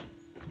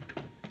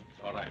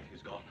 It's all right,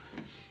 he's gone.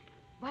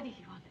 What does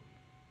he want?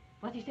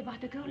 What is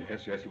about the girl?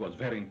 Yes, he was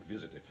very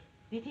inquisitive.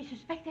 Did he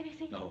suspect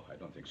anything? No, I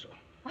don't think so.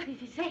 What did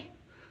he say?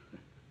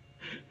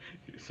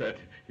 He said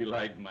he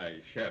liked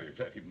my sherry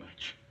very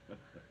much.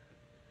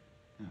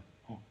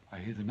 Oh, I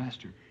hear the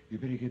master. You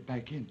better get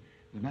back in.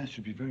 The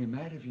master'd be very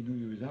mad if he knew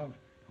you was out.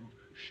 Oh,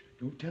 shh,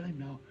 don't tell him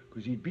now,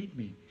 because he'd beat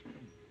me.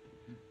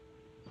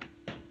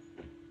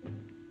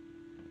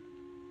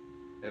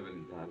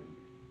 Evelyn, darling,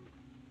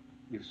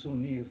 we're so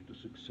near to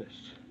success.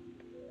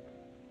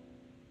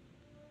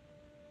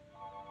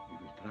 We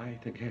will try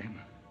it again.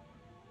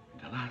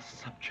 The last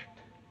subject.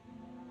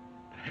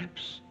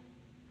 Perhaps.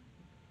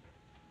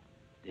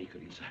 Take her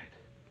inside.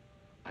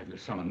 I will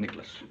summon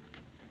Nicholas.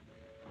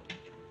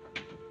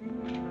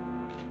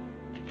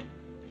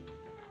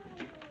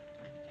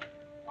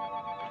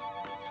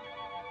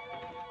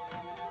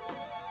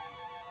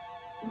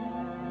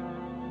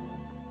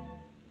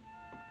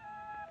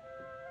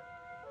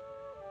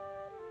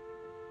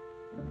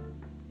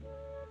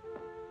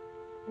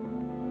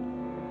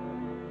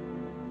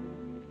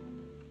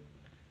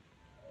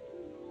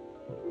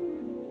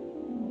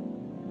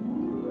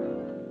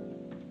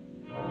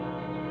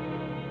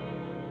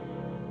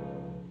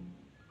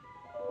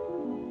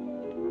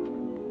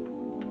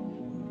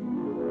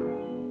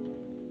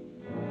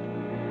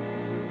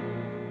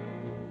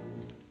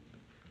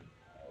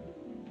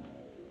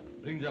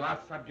 Bring the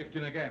last subject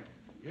in again.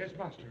 Yes,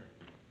 master.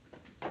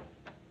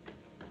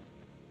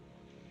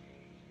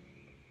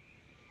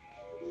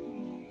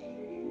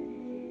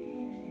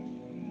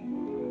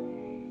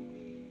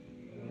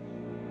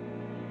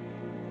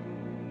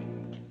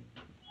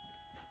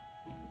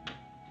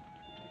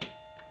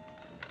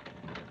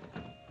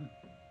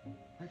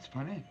 That's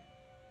funny.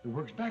 It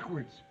works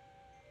backwards.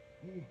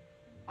 Oh,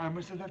 I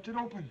must have left it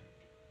open.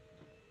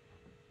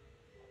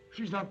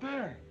 She's not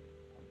there.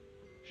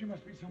 She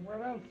must be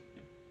somewhere else.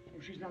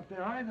 Oh, she's not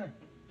there either.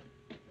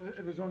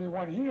 There's only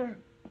one here.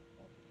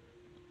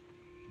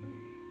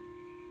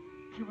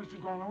 She must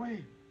have gone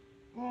away.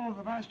 Oh,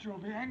 the master will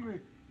be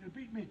angry He'll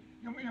beat me.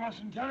 You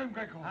mustn't tell him,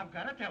 Greco. I've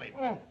got to tell him.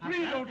 Oh,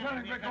 please don't tell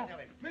him, You've Greco. got to tell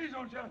him. Please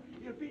don't tell him.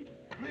 He'll beat me.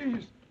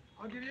 Please.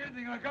 I'll give you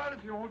anything I got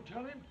if you won't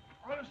tell him.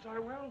 Honest, I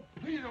will.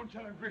 Please don't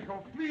tell him,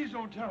 Greco. Please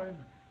don't tell him.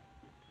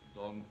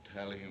 Don't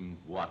tell him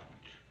what?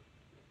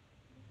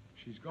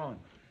 She's gone.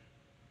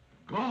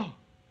 Go.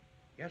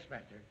 Yes,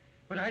 Master.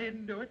 But I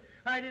didn't do it.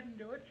 I didn't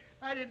do it.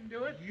 I didn't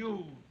do it.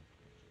 You.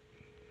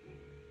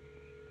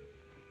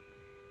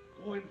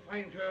 Go and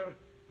find her,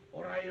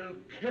 or I'll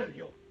kill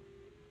you.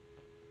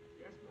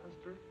 Yes,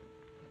 Master.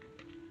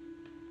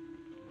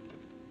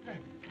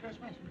 Yes,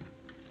 Master.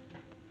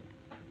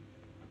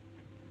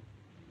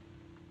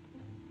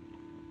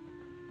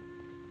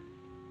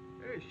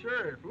 Hey,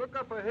 Sheriff, look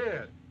up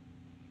ahead.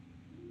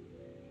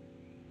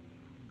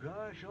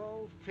 Gosh,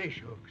 all fish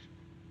hooks.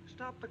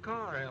 Stop the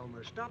car,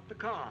 Elmer. Stop the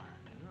car.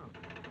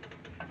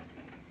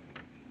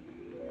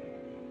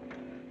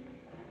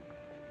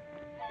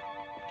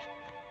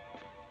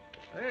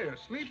 Hey, a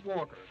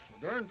sleepwalker.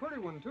 A darn pretty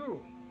one,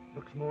 too.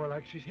 Looks more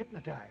like she's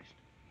hypnotized.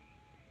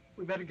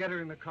 We better get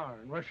her in the car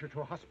and rush her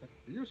to a hospital.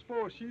 Do you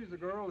suppose she's the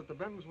girl that the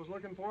Bentons was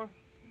looking for?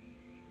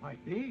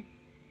 Might be.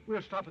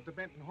 We'll stop at the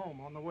Benton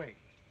home on the way.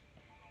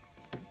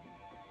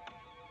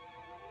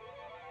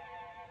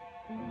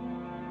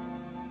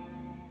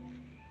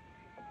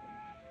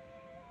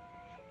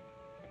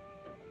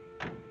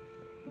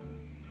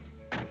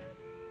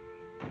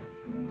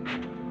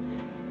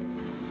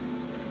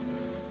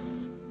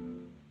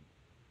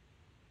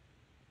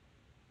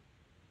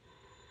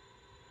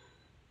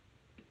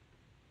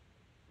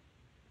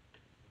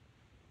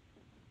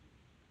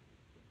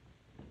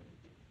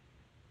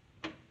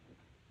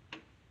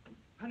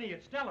 Honey,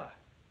 it's Stella.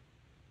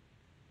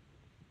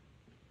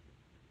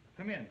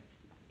 Come in.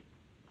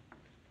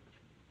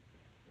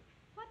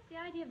 What's the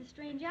idea of the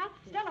strange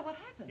outfit? Stella, what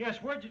happened? Yes,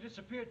 where'd you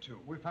disappear to?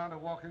 We found her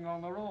walking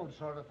on the road.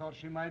 Sort of thought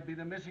she might be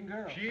the missing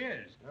girl. She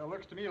is. Well,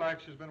 looks to me like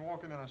she's been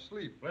walking in her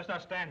sleep. Let's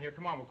not stand here.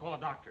 Come on, we'll call a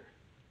doctor.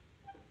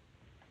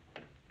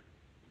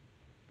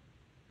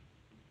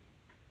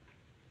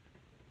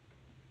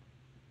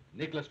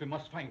 Nicholas, we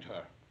must find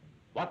her.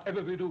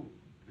 Whatever we do,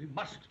 we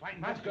must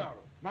find this girl.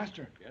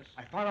 Master. Yes?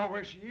 I found out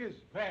where she is.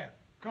 Where?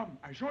 Come,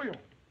 I show you.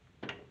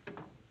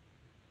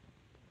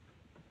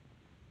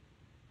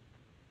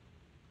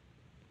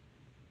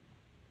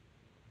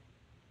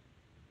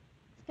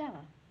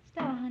 Stella.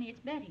 Stella, honey, it's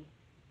Betty.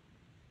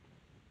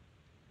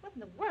 What in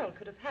the world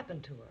could have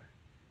happened to her?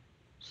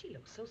 She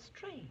looks so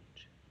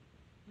strange.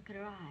 Look at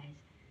her eyes.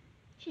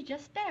 She's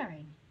just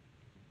staring.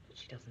 But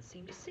she doesn't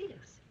seem to see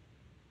us.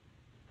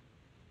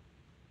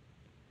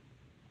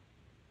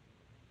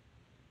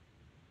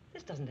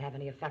 This doesn't have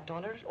any effect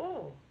on her at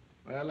all.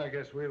 Well, I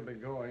guess we'll be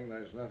going.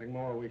 There's nothing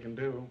more we can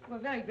do. We're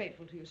very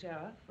grateful to you,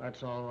 Sheriff.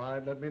 That's all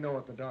right. Let me know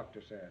what the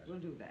doctor says. We'll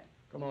do that.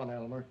 Come on,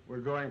 Elmer. We're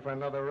going for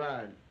another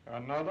ride.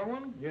 Another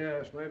one?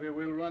 Yes, maybe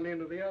we'll run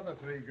into the other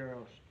three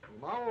girls.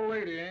 My old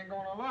lady ain't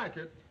gonna like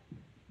it.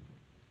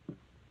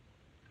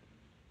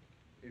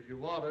 If you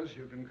want us,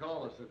 you can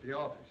call us at the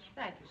office.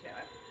 Thank you,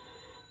 Sheriff.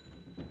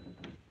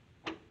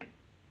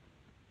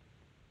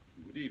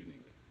 Good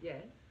evening.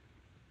 Yes?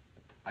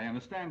 I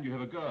understand you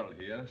have a girl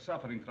here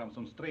suffering from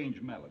some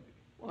strange malady.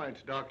 Why,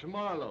 it's Dr.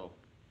 Marlowe.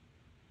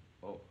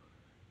 Oh.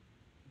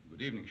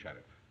 Good evening,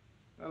 Sheriff.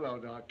 Hello,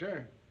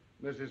 Doctor.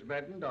 Mrs.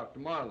 Benton, Dr.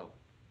 Marlowe.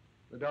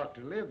 The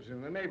doctor lives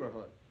in the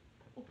neighborhood.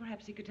 Well,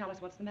 perhaps he could tell us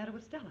what's the matter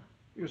with Stella.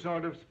 You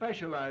sort of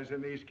specialize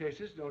in these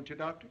cases, don't you,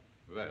 Doctor?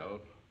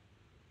 Well,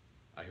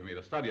 I have made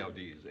a study of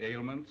these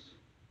ailments.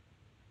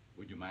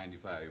 Would you mind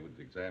if I would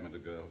examine the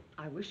girl?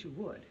 I wish you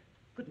would.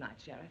 Good night,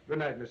 Sheriff. Good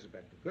night, Mrs.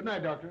 Benton. Good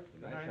night, Doctor.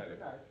 Good night, Sheriff.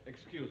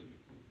 Excuse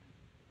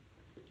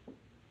me.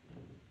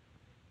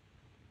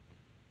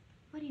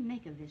 What do you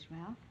make of this,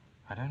 Ralph?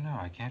 I don't know.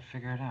 I can't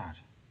figure it out.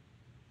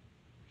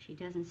 She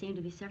doesn't seem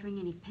to be suffering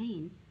any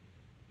pain.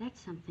 That's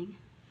something.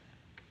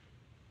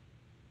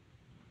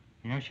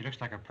 You know, she looks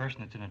like a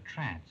person that's in a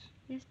trance.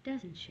 Yes,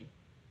 doesn't she?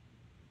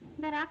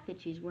 That outfit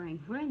she's wearing,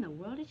 where in the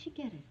world did she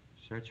get it?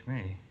 Search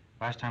me.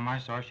 Last time I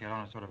saw her, she had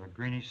on a sort of a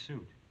greenish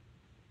suit.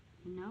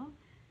 You know,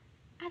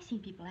 I've seen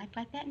people act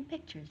like that in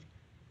pictures.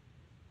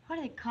 What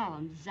do they call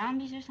them,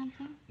 zombies or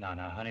something? No,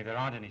 honey, there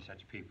aren't any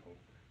such people.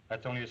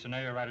 That's only a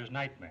scenario writer's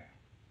nightmare.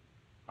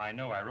 I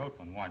know, I wrote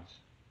one once.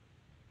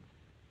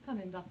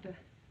 Come in, Doctor.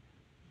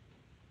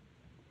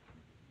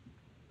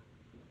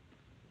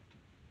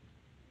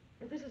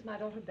 This is my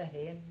daughter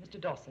Betty and Mr.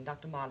 Dawson,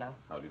 Dr. Marlowe.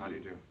 How do you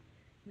do?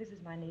 This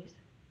is my niece.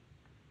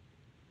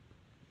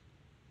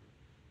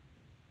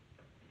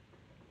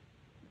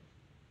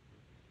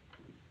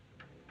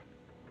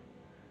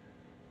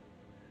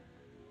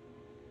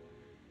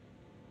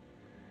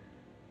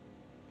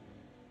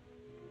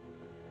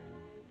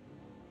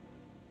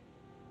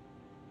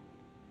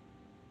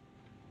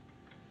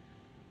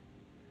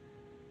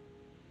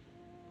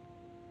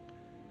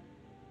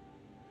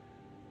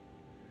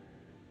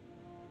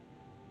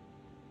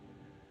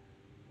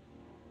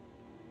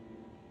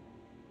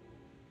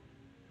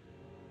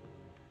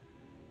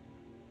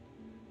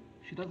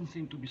 She doesn't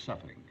seem to be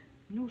suffering.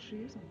 No, she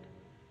isn't.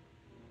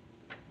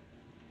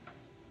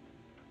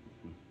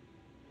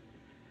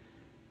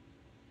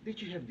 Did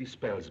she have these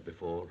spells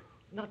before?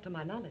 Not to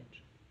my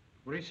knowledge.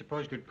 What do you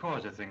suppose could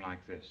cause a thing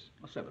like this?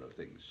 Well, several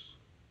things.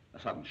 A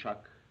sudden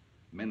shock,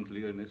 mental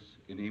illness,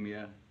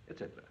 anemia,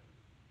 etc.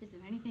 Is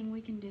there anything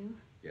we can do?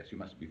 Yes, you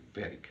must be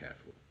very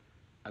careful.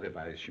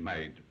 Otherwise, she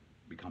might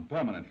become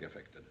permanently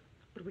affected.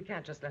 But we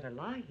can't just let her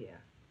lie here.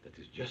 That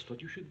is just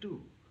what you should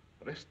do.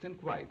 Rest and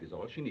quiet is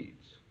all she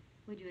needs.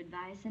 Would you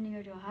advise sending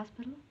her to a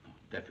hospital? No,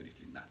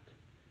 definitely not.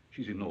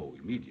 She's in no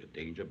immediate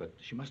danger, but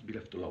she must be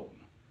left alone.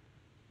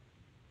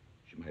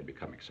 She might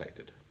become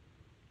excited.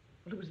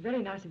 Well, it was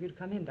very nice of you to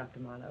come in, Dr.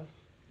 Marlowe.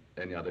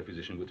 Any other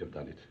physician would have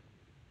done it.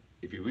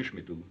 If you wish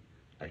me to,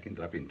 I can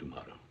drop in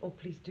tomorrow. Oh,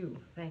 please do.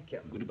 Thank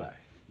you. Goodbye.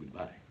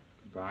 Goodbye.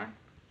 Goodbye.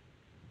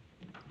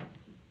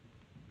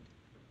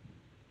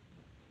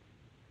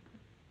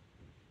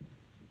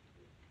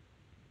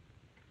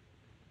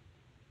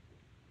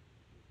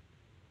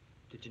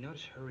 Did you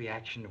notice her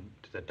reaction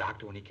to the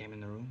doctor when he came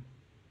in the room?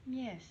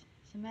 Yes.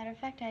 As a matter of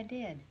fact, I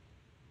did.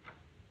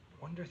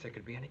 I wonder if there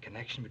could be any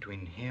connection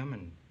between him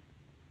and...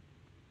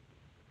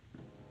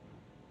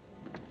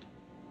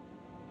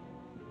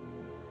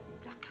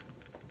 Doctor,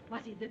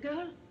 was it the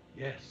girl?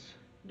 Yes.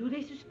 Do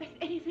they suspect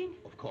anything?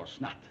 Of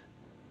course not.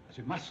 As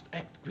we must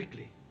act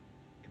quickly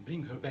and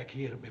bring her back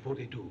here before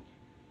they do.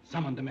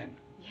 Summon the men.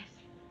 Yes.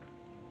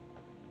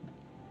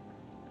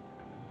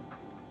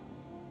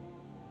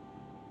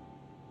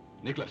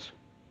 Nicholas,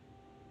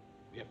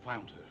 we have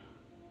found her.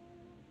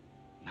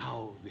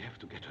 Now we have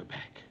to get her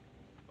back.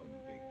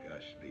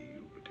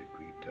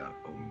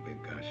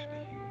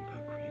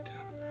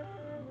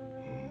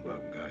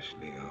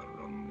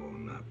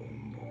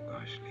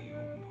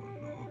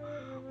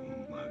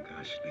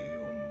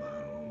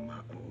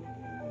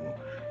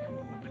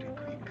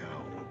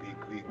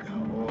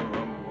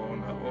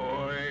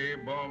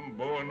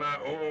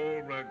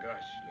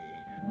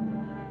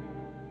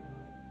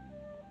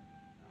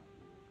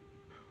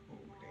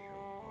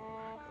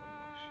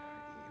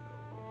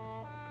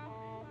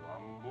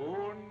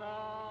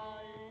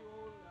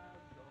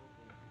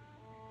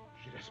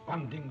 She's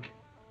responding.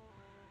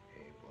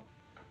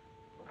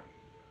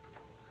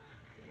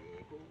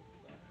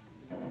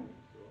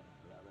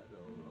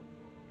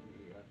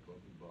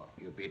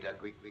 You better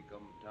quickly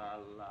come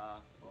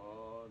tala.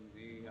 Oh,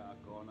 nia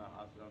kona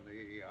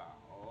hasania.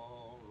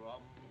 Oh,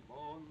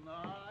 rambona.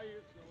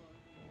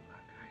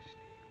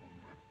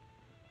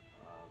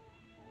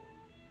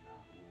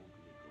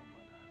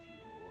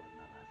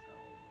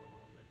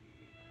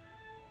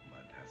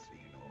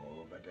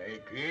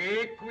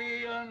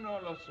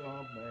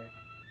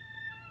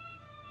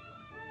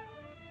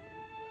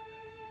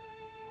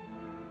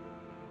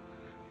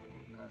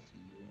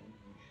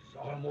 She's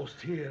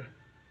almost here.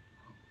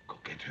 Go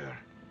get her.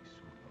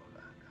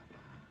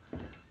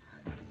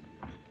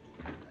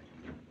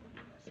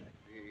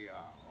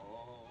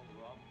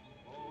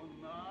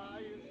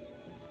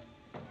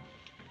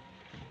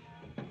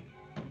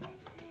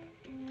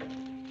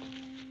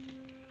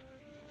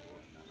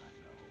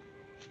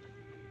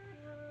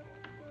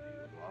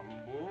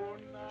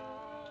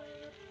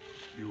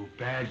 You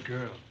bad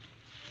girl.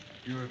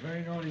 You're a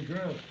very naughty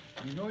girl.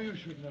 You know you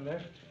shouldn't have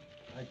left.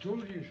 I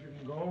told you you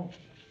shouldn't go.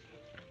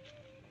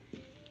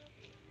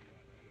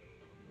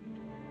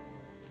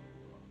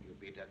 You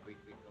better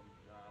quickly come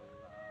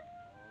tala.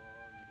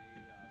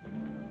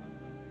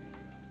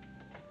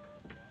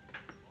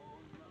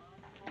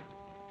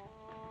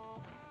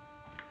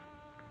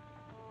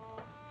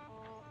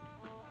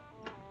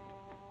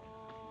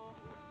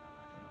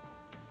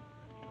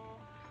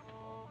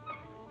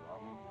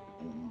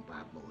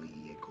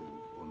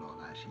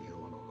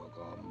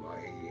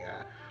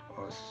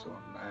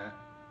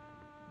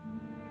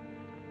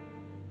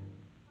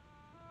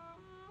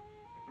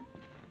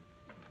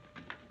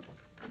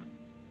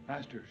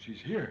 Master, she's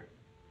here.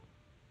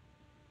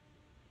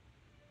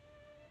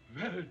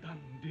 Well done,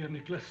 dear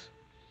Nicholas.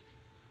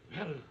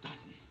 Well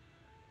done.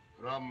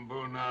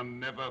 Rambuna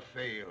never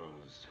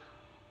fails.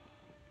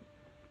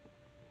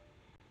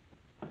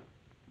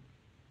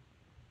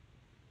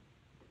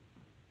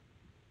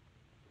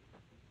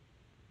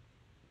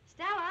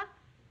 Stella!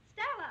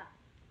 Stella!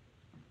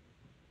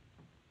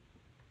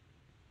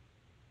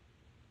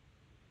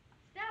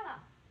 Stella!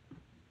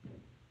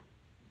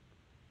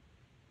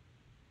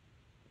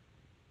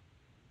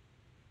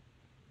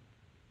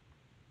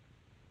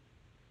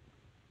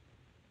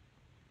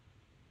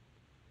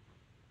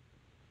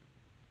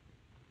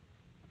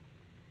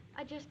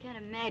 I just can't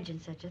imagine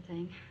such a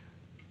thing.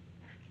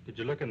 Did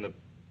you look in the...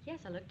 Yes,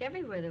 I looked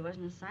everywhere. There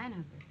wasn't a sign of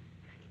her.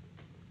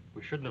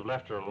 We shouldn't have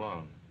left her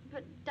alone.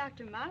 But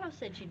Dr. Marlowe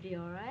said she'd be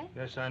all right.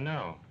 Yes, I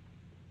know.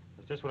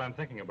 That's just what I'm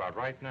thinking about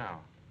right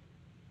now.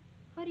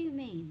 What do you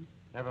mean?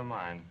 Never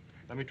mind.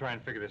 Let me try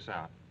and figure this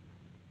out.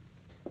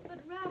 But,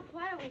 Ralph,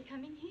 why are we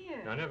coming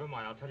here? No, never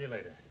mind. I'll tell you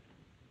later.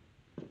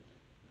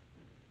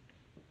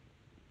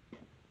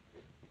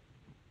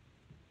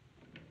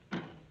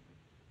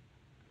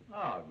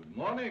 Ah, good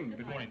morning.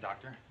 Good morning,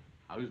 Doctor.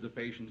 How is the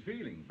patient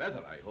feeling? Better,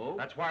 I hope.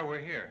 That's why we're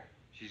here.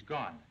 She's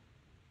gone.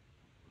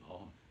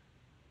 Oh,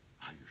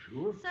 are you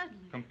sure?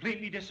 Suddenly.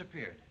 Completely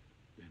disappeared.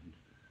 Then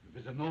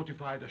You better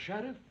notify the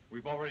sheriff.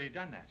 We've already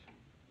done that.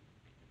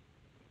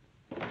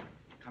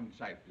 Come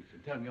inside, please,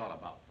 and tell me all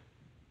about it.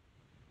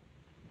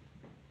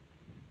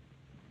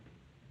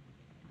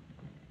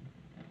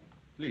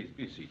 Please,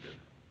 be seated.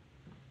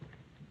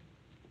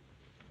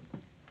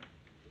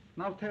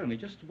 Now tell me,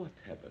 just what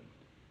happened?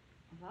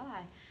 Well,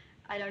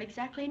 I don't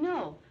exactly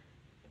know.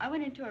 I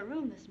went into her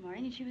room this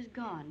morning and she was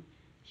gone.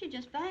 She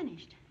just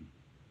vanished.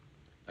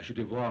 I should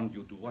have warned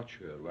you to watch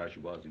her while she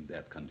was in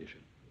that condition.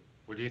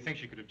 Well, do you think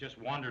she could have just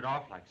wandered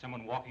off like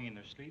someone walking in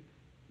their sleep?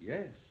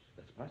 Yes,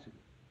 that's possible.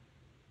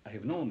 I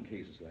have known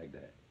cases like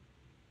that.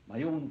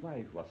 My own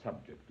wife was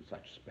subject to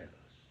such spells.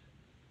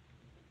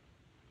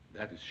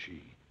 That is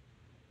she.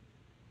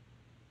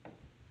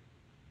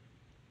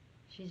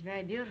 She's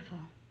very beautiful.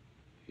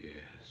 Yes.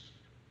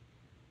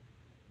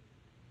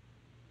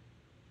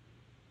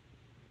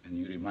 And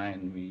you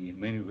remind me in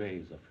many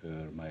ways of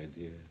her, my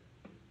dear.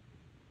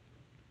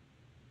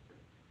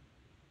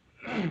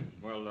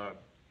 Well,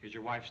 is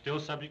your wife still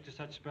subject to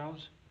such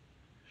spells?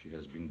 She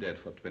has been dead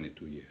for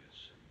 22 years.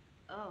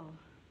 Oh.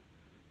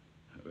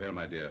 Well,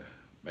 my dear,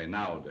 by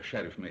now the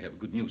sheriff may have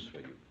good news for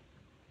you.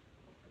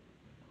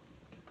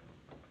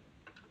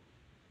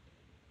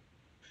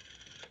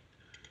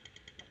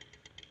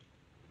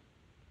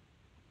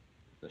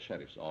 The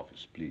sheriff's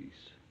office,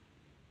 please.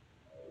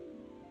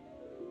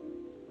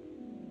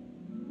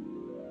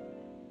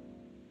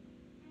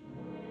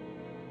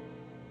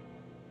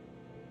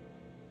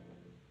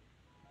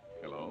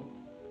 Hello?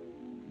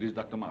 This is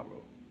Dr.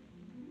 Marlowe.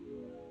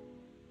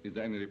 Is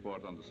there any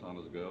report on the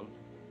Saunders girl?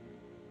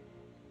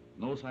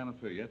 No sign of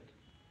her yet?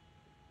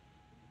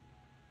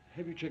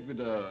 Have you checked with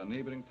the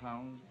neighboring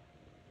towns?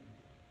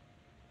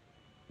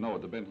 No,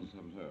 the Bentons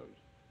haven't heard.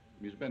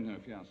 Miss Benton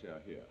and her fiancé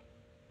are here.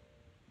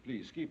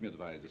 Please, keep me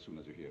advised as soon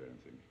as you hear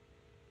anything.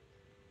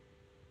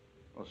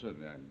 Oh,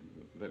 certainly, I'm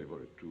very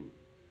worried, too.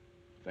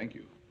 Thank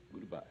you.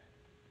 Goodbye.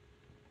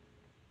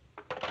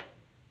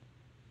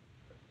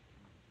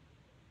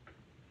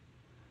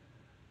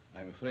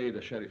 I'm afraid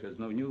the sheriff has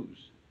no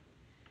news.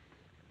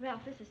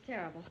 Ralph, this is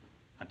terrible.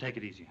 Now, take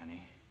it easy,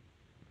 honey.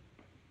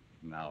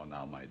 Now,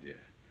 my dear.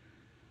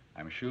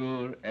 I'm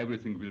sure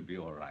everything will be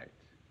all right.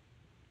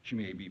 She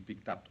may be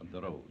picked up on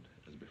the road,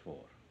 as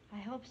before. I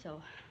hope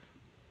so.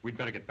 We'd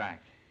better get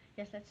back.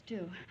 Yes, let's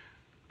do.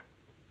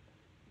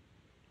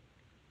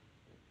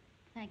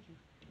 Thank you.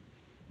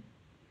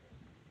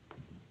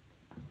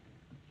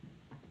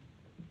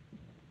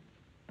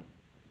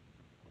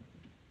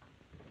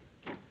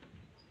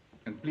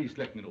 And please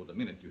let me know the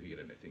minute you hear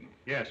anything.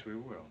 Yes, we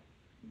will.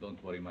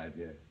 Don't worry, my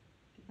dear.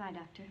 Goodbye,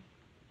 Doctor.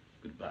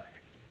 Goodbye.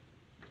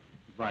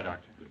 Goodbye,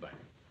 Doctor. Goodbye.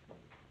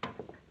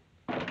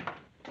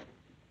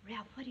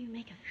 Ralph, what do you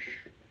make of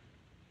it?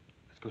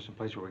 Let's go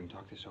someplace where we can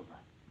talk this over.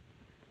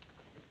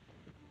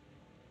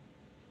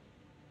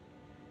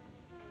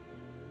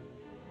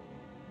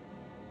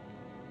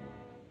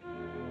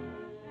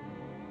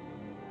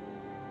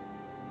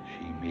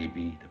 She may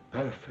be the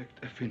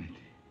perfect affinity.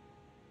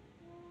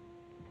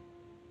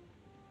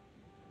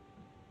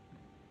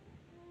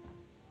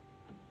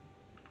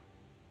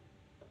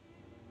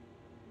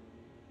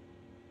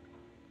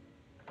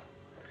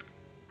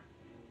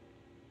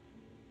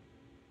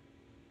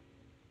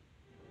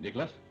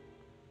 Nicholas,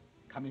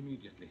 come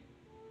immediately.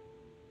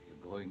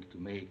 We're going to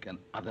make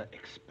another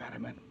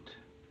experiment.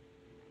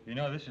 You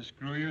know, this is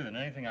screwier than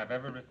anything I've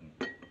ever written.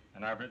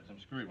 And I've written some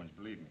screwy ones,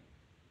 believe me.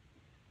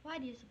 Why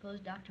do you suppose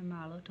Dr.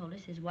 Marlowe told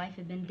us his wife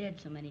had been dead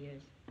so many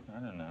years? I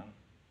don't know.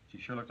 She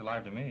sure looked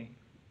alive to me.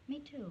 Me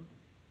too.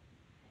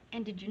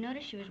 And did you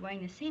notice she was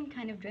wearing the same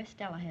kind of dress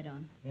Stella had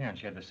on? Yeah, and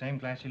she had the same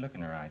glassy look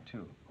in her eye,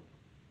 too.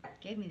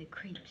 Gave me the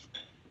creeps.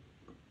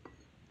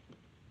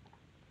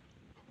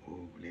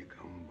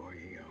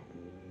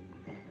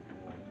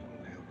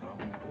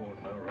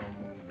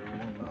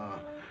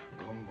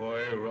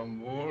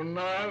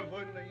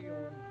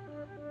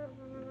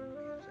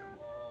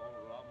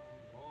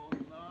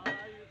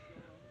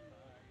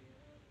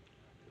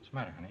 What's the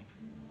matter, honey?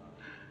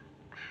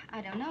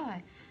 I don't know.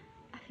 I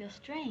feel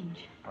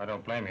strange. I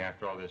don't blame you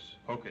after all this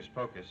hocus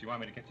pocus. You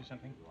want me to get you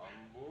something?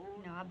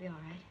 No, I'll be all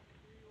right.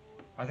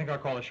 I think I'll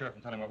call the sheriff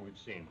and tell him what we've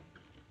seen.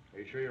 Are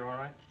you sure you're all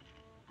right?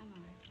 I'm all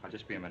right. I'll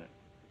just be a minute.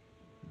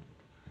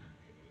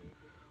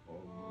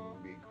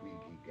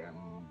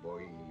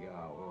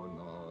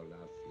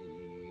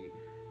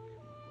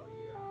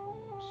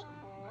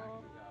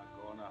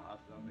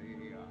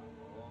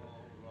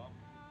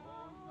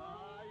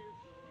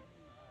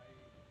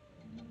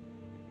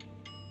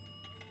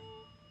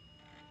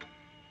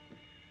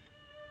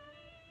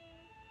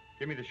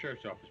 Give me the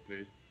sheriff's office,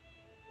 please.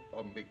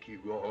 Ralph.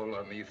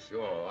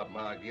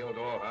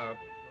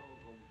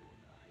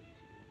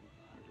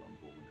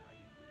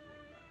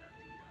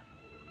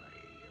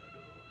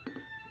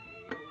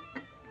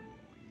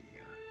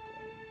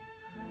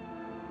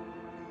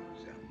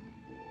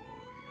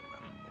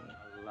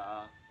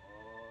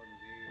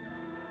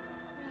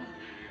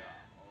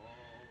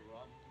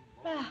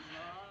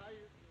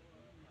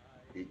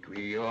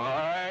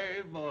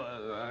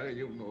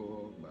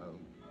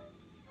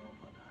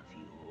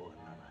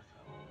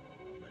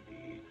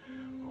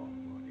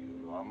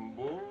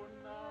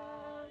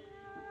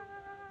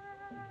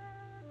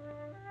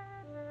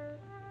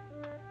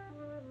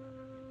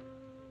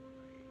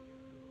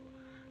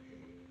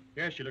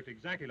 Yes, she looked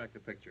exactly like the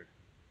picture.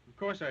 Of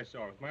course I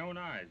saw her with my own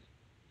eyes.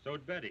 So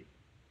did Betty.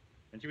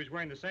 And she was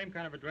wearing the same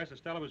kind of a dress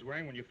Estella was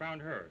wearing when you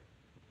found her.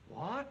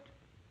 What?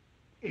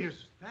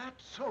 Is that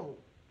so?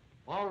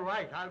 All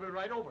right, I'll be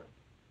right over.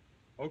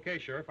 Okay,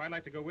 Sheriff, I'd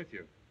like to go with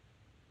you.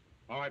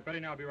 All right, Betty,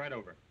 now I'll be right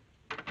over.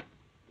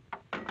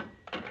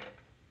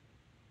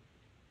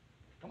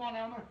 Come on,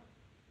 Elmer.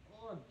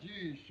 Oh,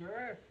 gee,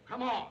 Sheriff.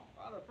 Come on.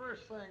 Well, the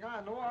first thing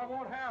I know, I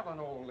won't have an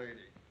old lady.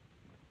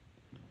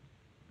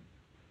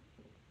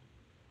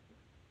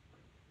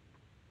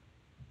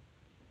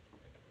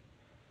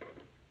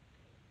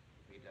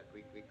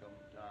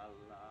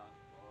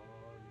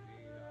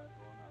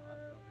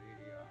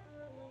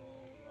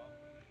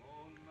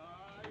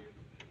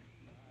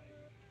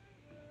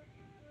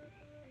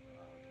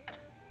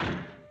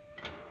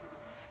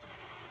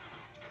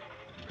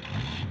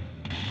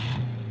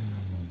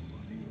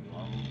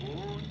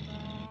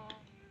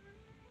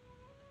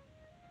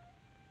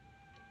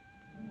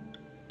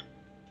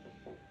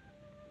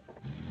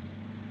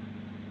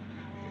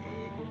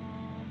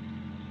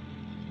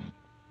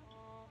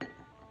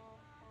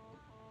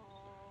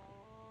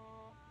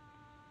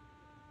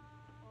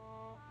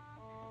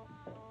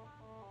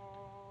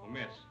 Oh,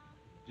 miss,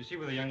 did you see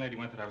where the young lady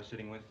went that I was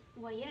sitting with?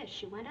 Well, yes,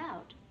 she went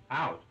out.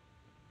 Out?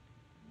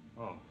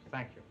 Oh,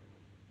 thank you.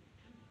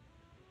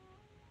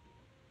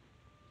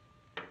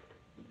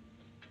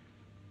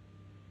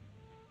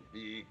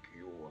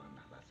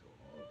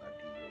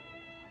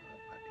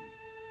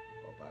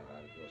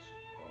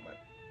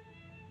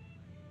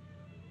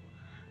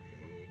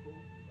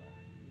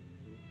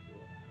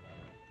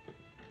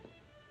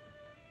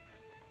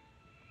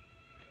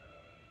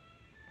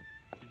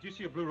 Did you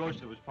see a blue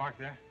roadster that was parked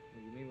there?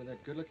 You mean with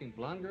that good-looking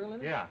blonde girl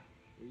in it? Yeah.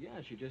 Well, yeah,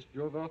 she just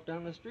drove off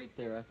down the street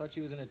there. I thought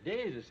she was in a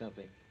daze or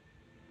something.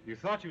 You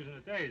thought she was in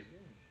a daze? Yeah.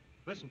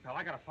 Listen, pal,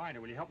 I gotta find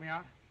her. Will you help me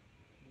out?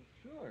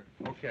 Well,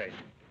 sure. Okay.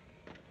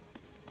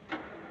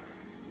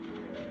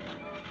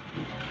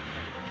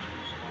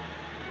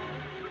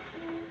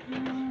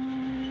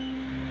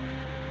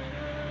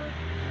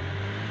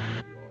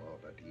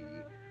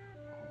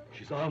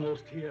 She's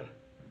almost here.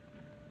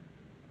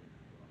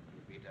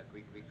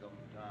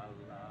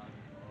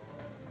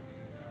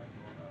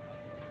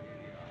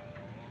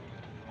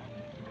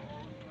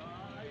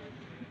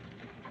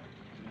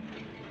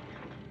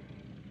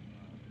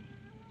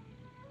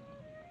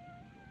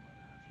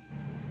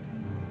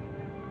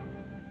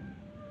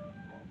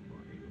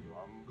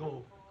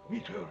 Go.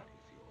 Meet her.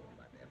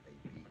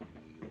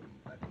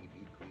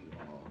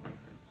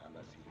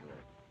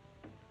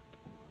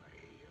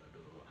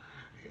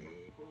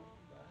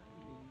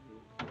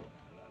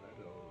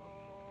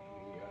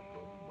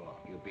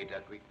 You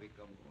better quick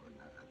come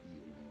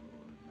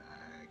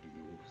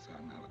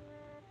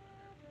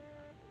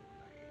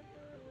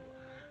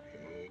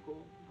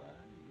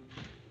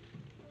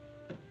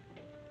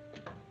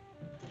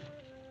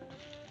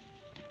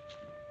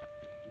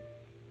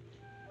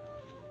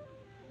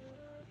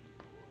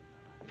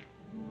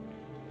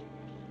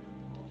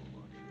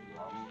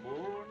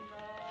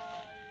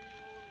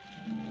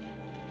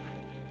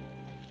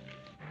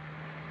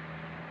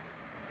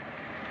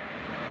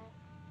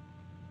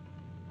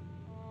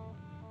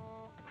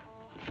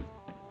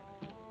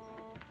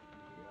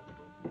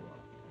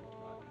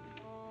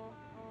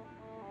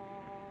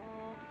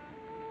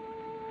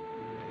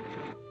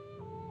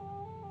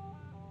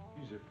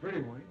She's a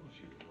pretty one, isn't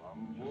she?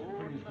 She's the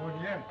prettiest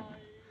one yet.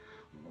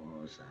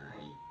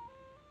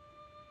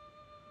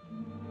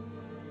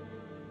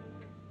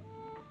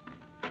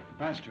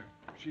 Master,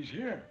 she's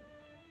here.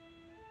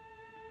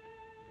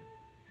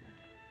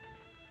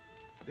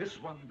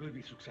 This one will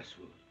be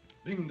successful.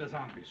 Bring the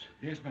zombies.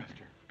 Yes,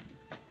 Master.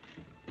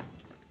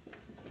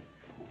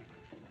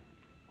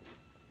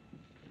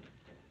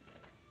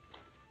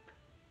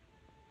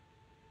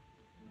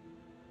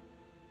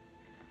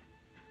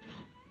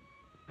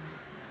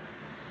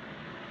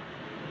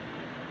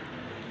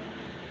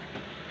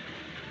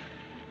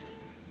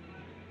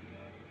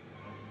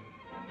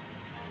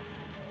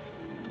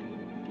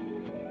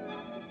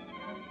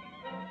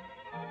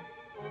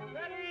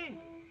 Betty!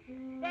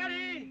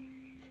 Betty!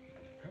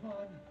 Come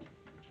on.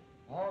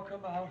 All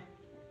come out.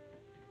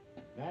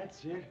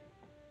 That's it.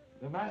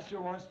 The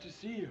master wants to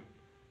see you.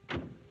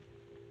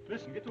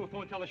 Listen, get to a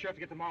phone and tell the sheriff to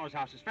get to Marlowe's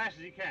house as fast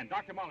as he can.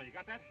 Dr. Marlowe, you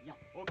got that? Yeah.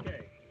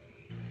 Okay.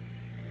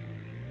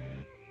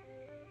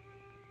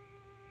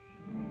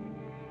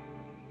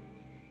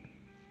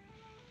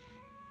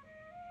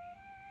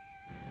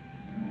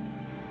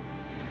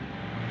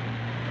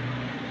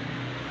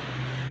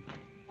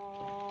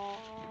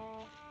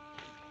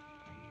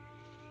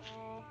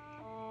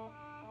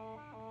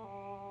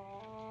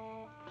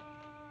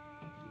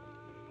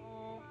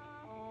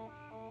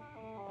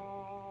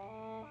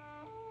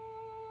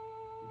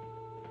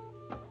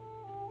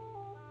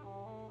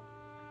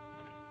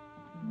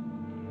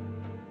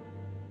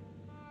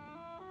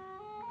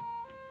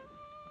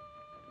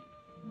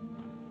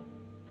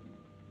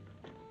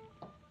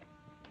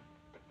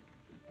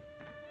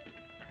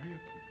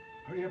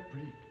 Hurry up,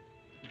 pretty.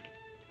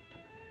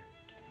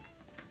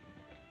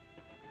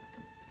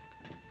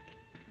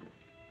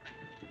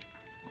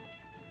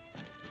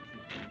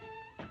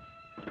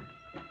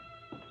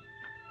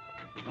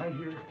 Right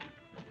here.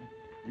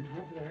 You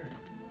go over there.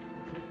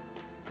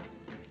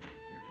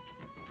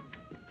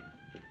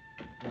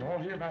 We're all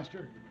here,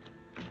 master.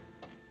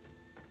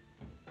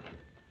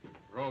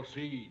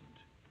 Proceed.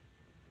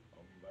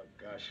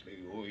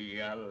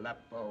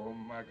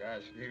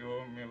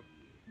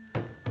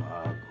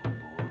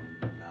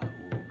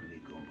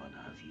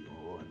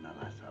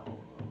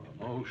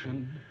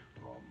 Emotion.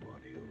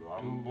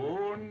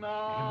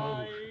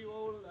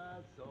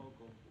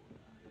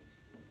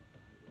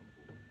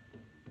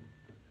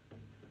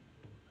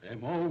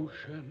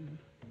 Emotion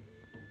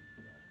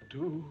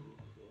to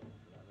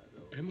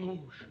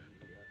emotion.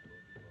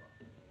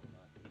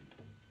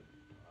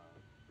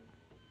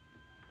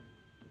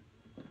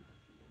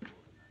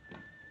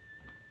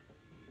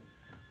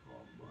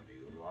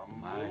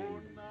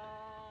 Mind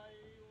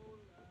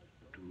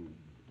to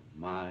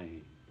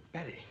mind.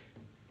 Betty.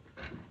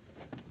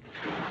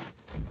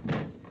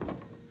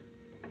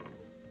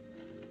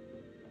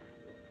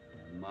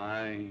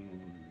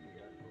 Mind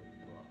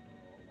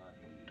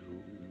to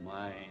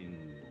mind.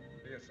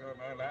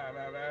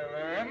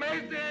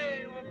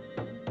 Amazing!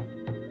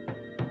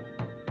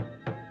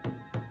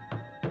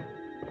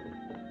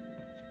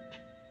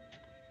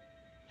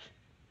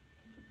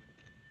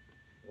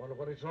 Wonder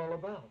what it's all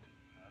about.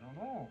 I don't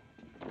know.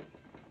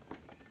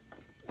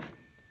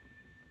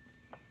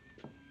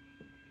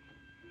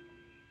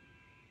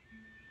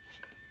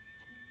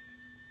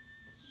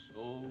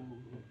 Soul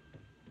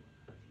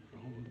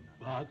from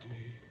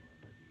body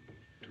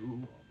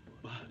to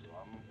body.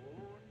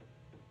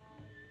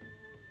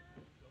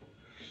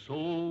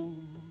 Soul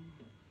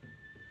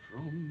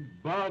from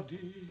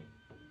body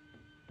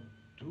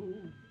to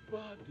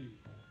body.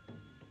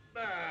 I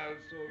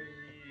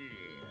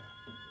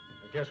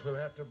guess we'll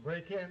have to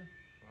break in.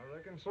 I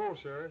reckon so,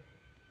 Sheriff.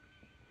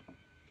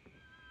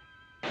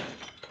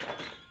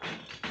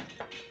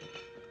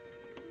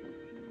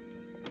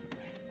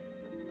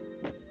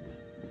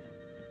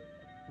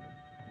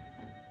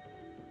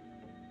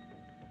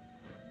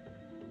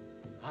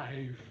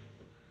 Life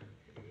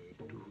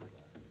to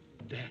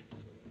death.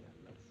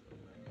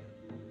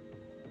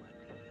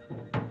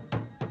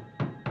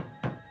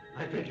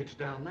 I think it's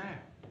down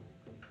there.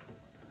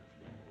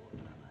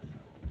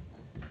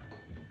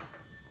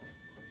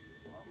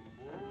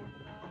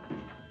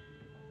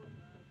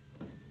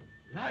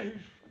 Life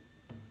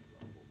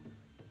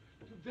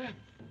to death.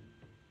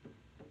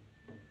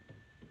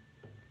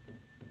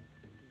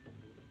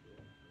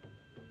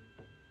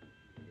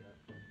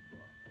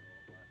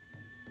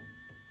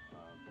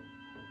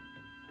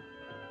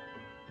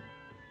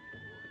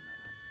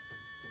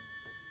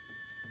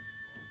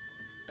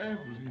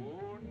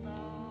 Evelyn,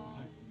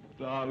 my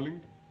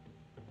darling.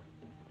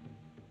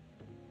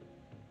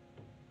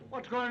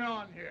 What's going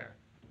on here?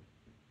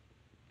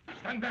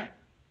 Stand back.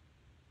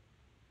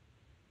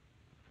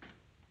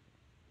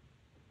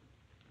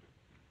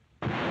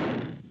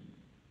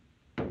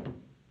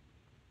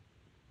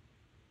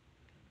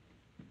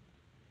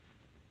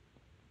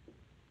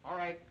 All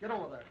right, get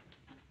over there.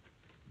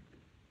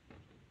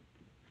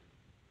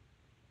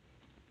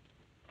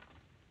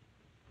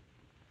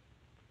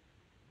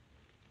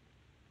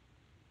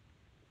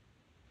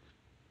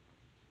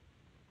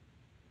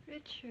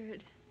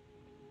 Richard,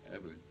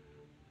 Evelyn,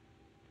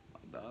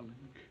 my darling.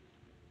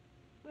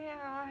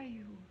 where are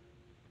you?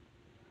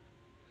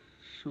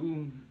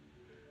 Soon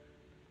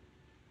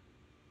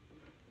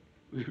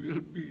we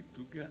will be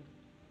together.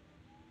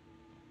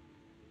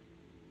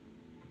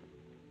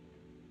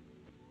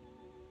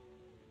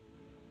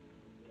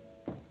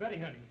 Betty,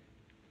 honey.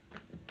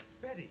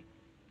 Betty.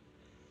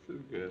 So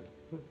good.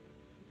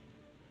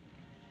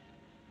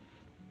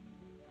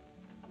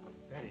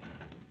 Betty.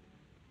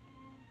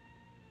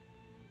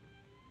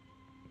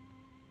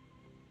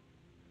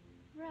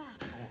 Ralph.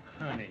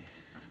 Oh, honey.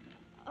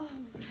 Oh,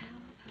 Ralph.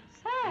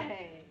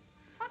 Say,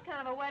 what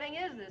kind of a wedding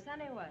is this,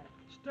 anyway?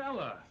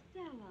 Stella.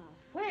 Stella.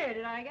 Where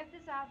did I get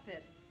this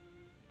outfit?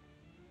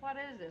 What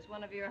is this,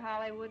 one of your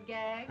Hollywood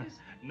gags?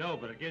 No,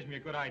 but it gives me a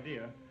good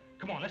idea.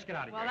 Come on, let's get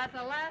out of Well, here. that's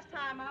the last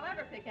time I'll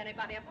ever pick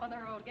anybody up on the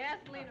road,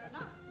 gasoline or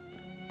not.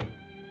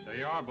 There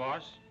you are,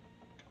 boss.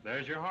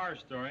 There's your horror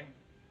story.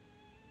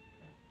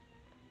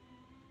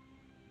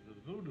 The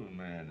Voodoo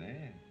Man,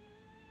 eh?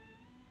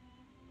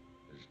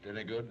 Is it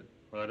any good?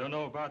 Well, I don't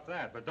know about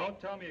that, but don't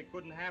tell me it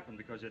couldn't happen,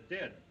 because it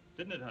did.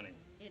 Didn't it, honey?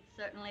 It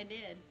certainly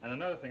did. And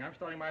another thing, I'm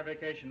starting my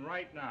vacation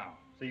right now.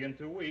 See you in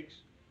 2 weeks.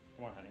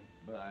 Come on, honey.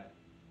 Bye.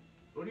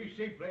 Who do you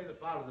see play the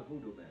part of the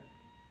Voodoo Man?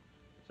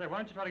 Say, why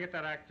don't you try to get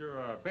that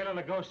actor, Bela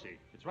Lugosi?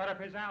 It's right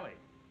up his alley.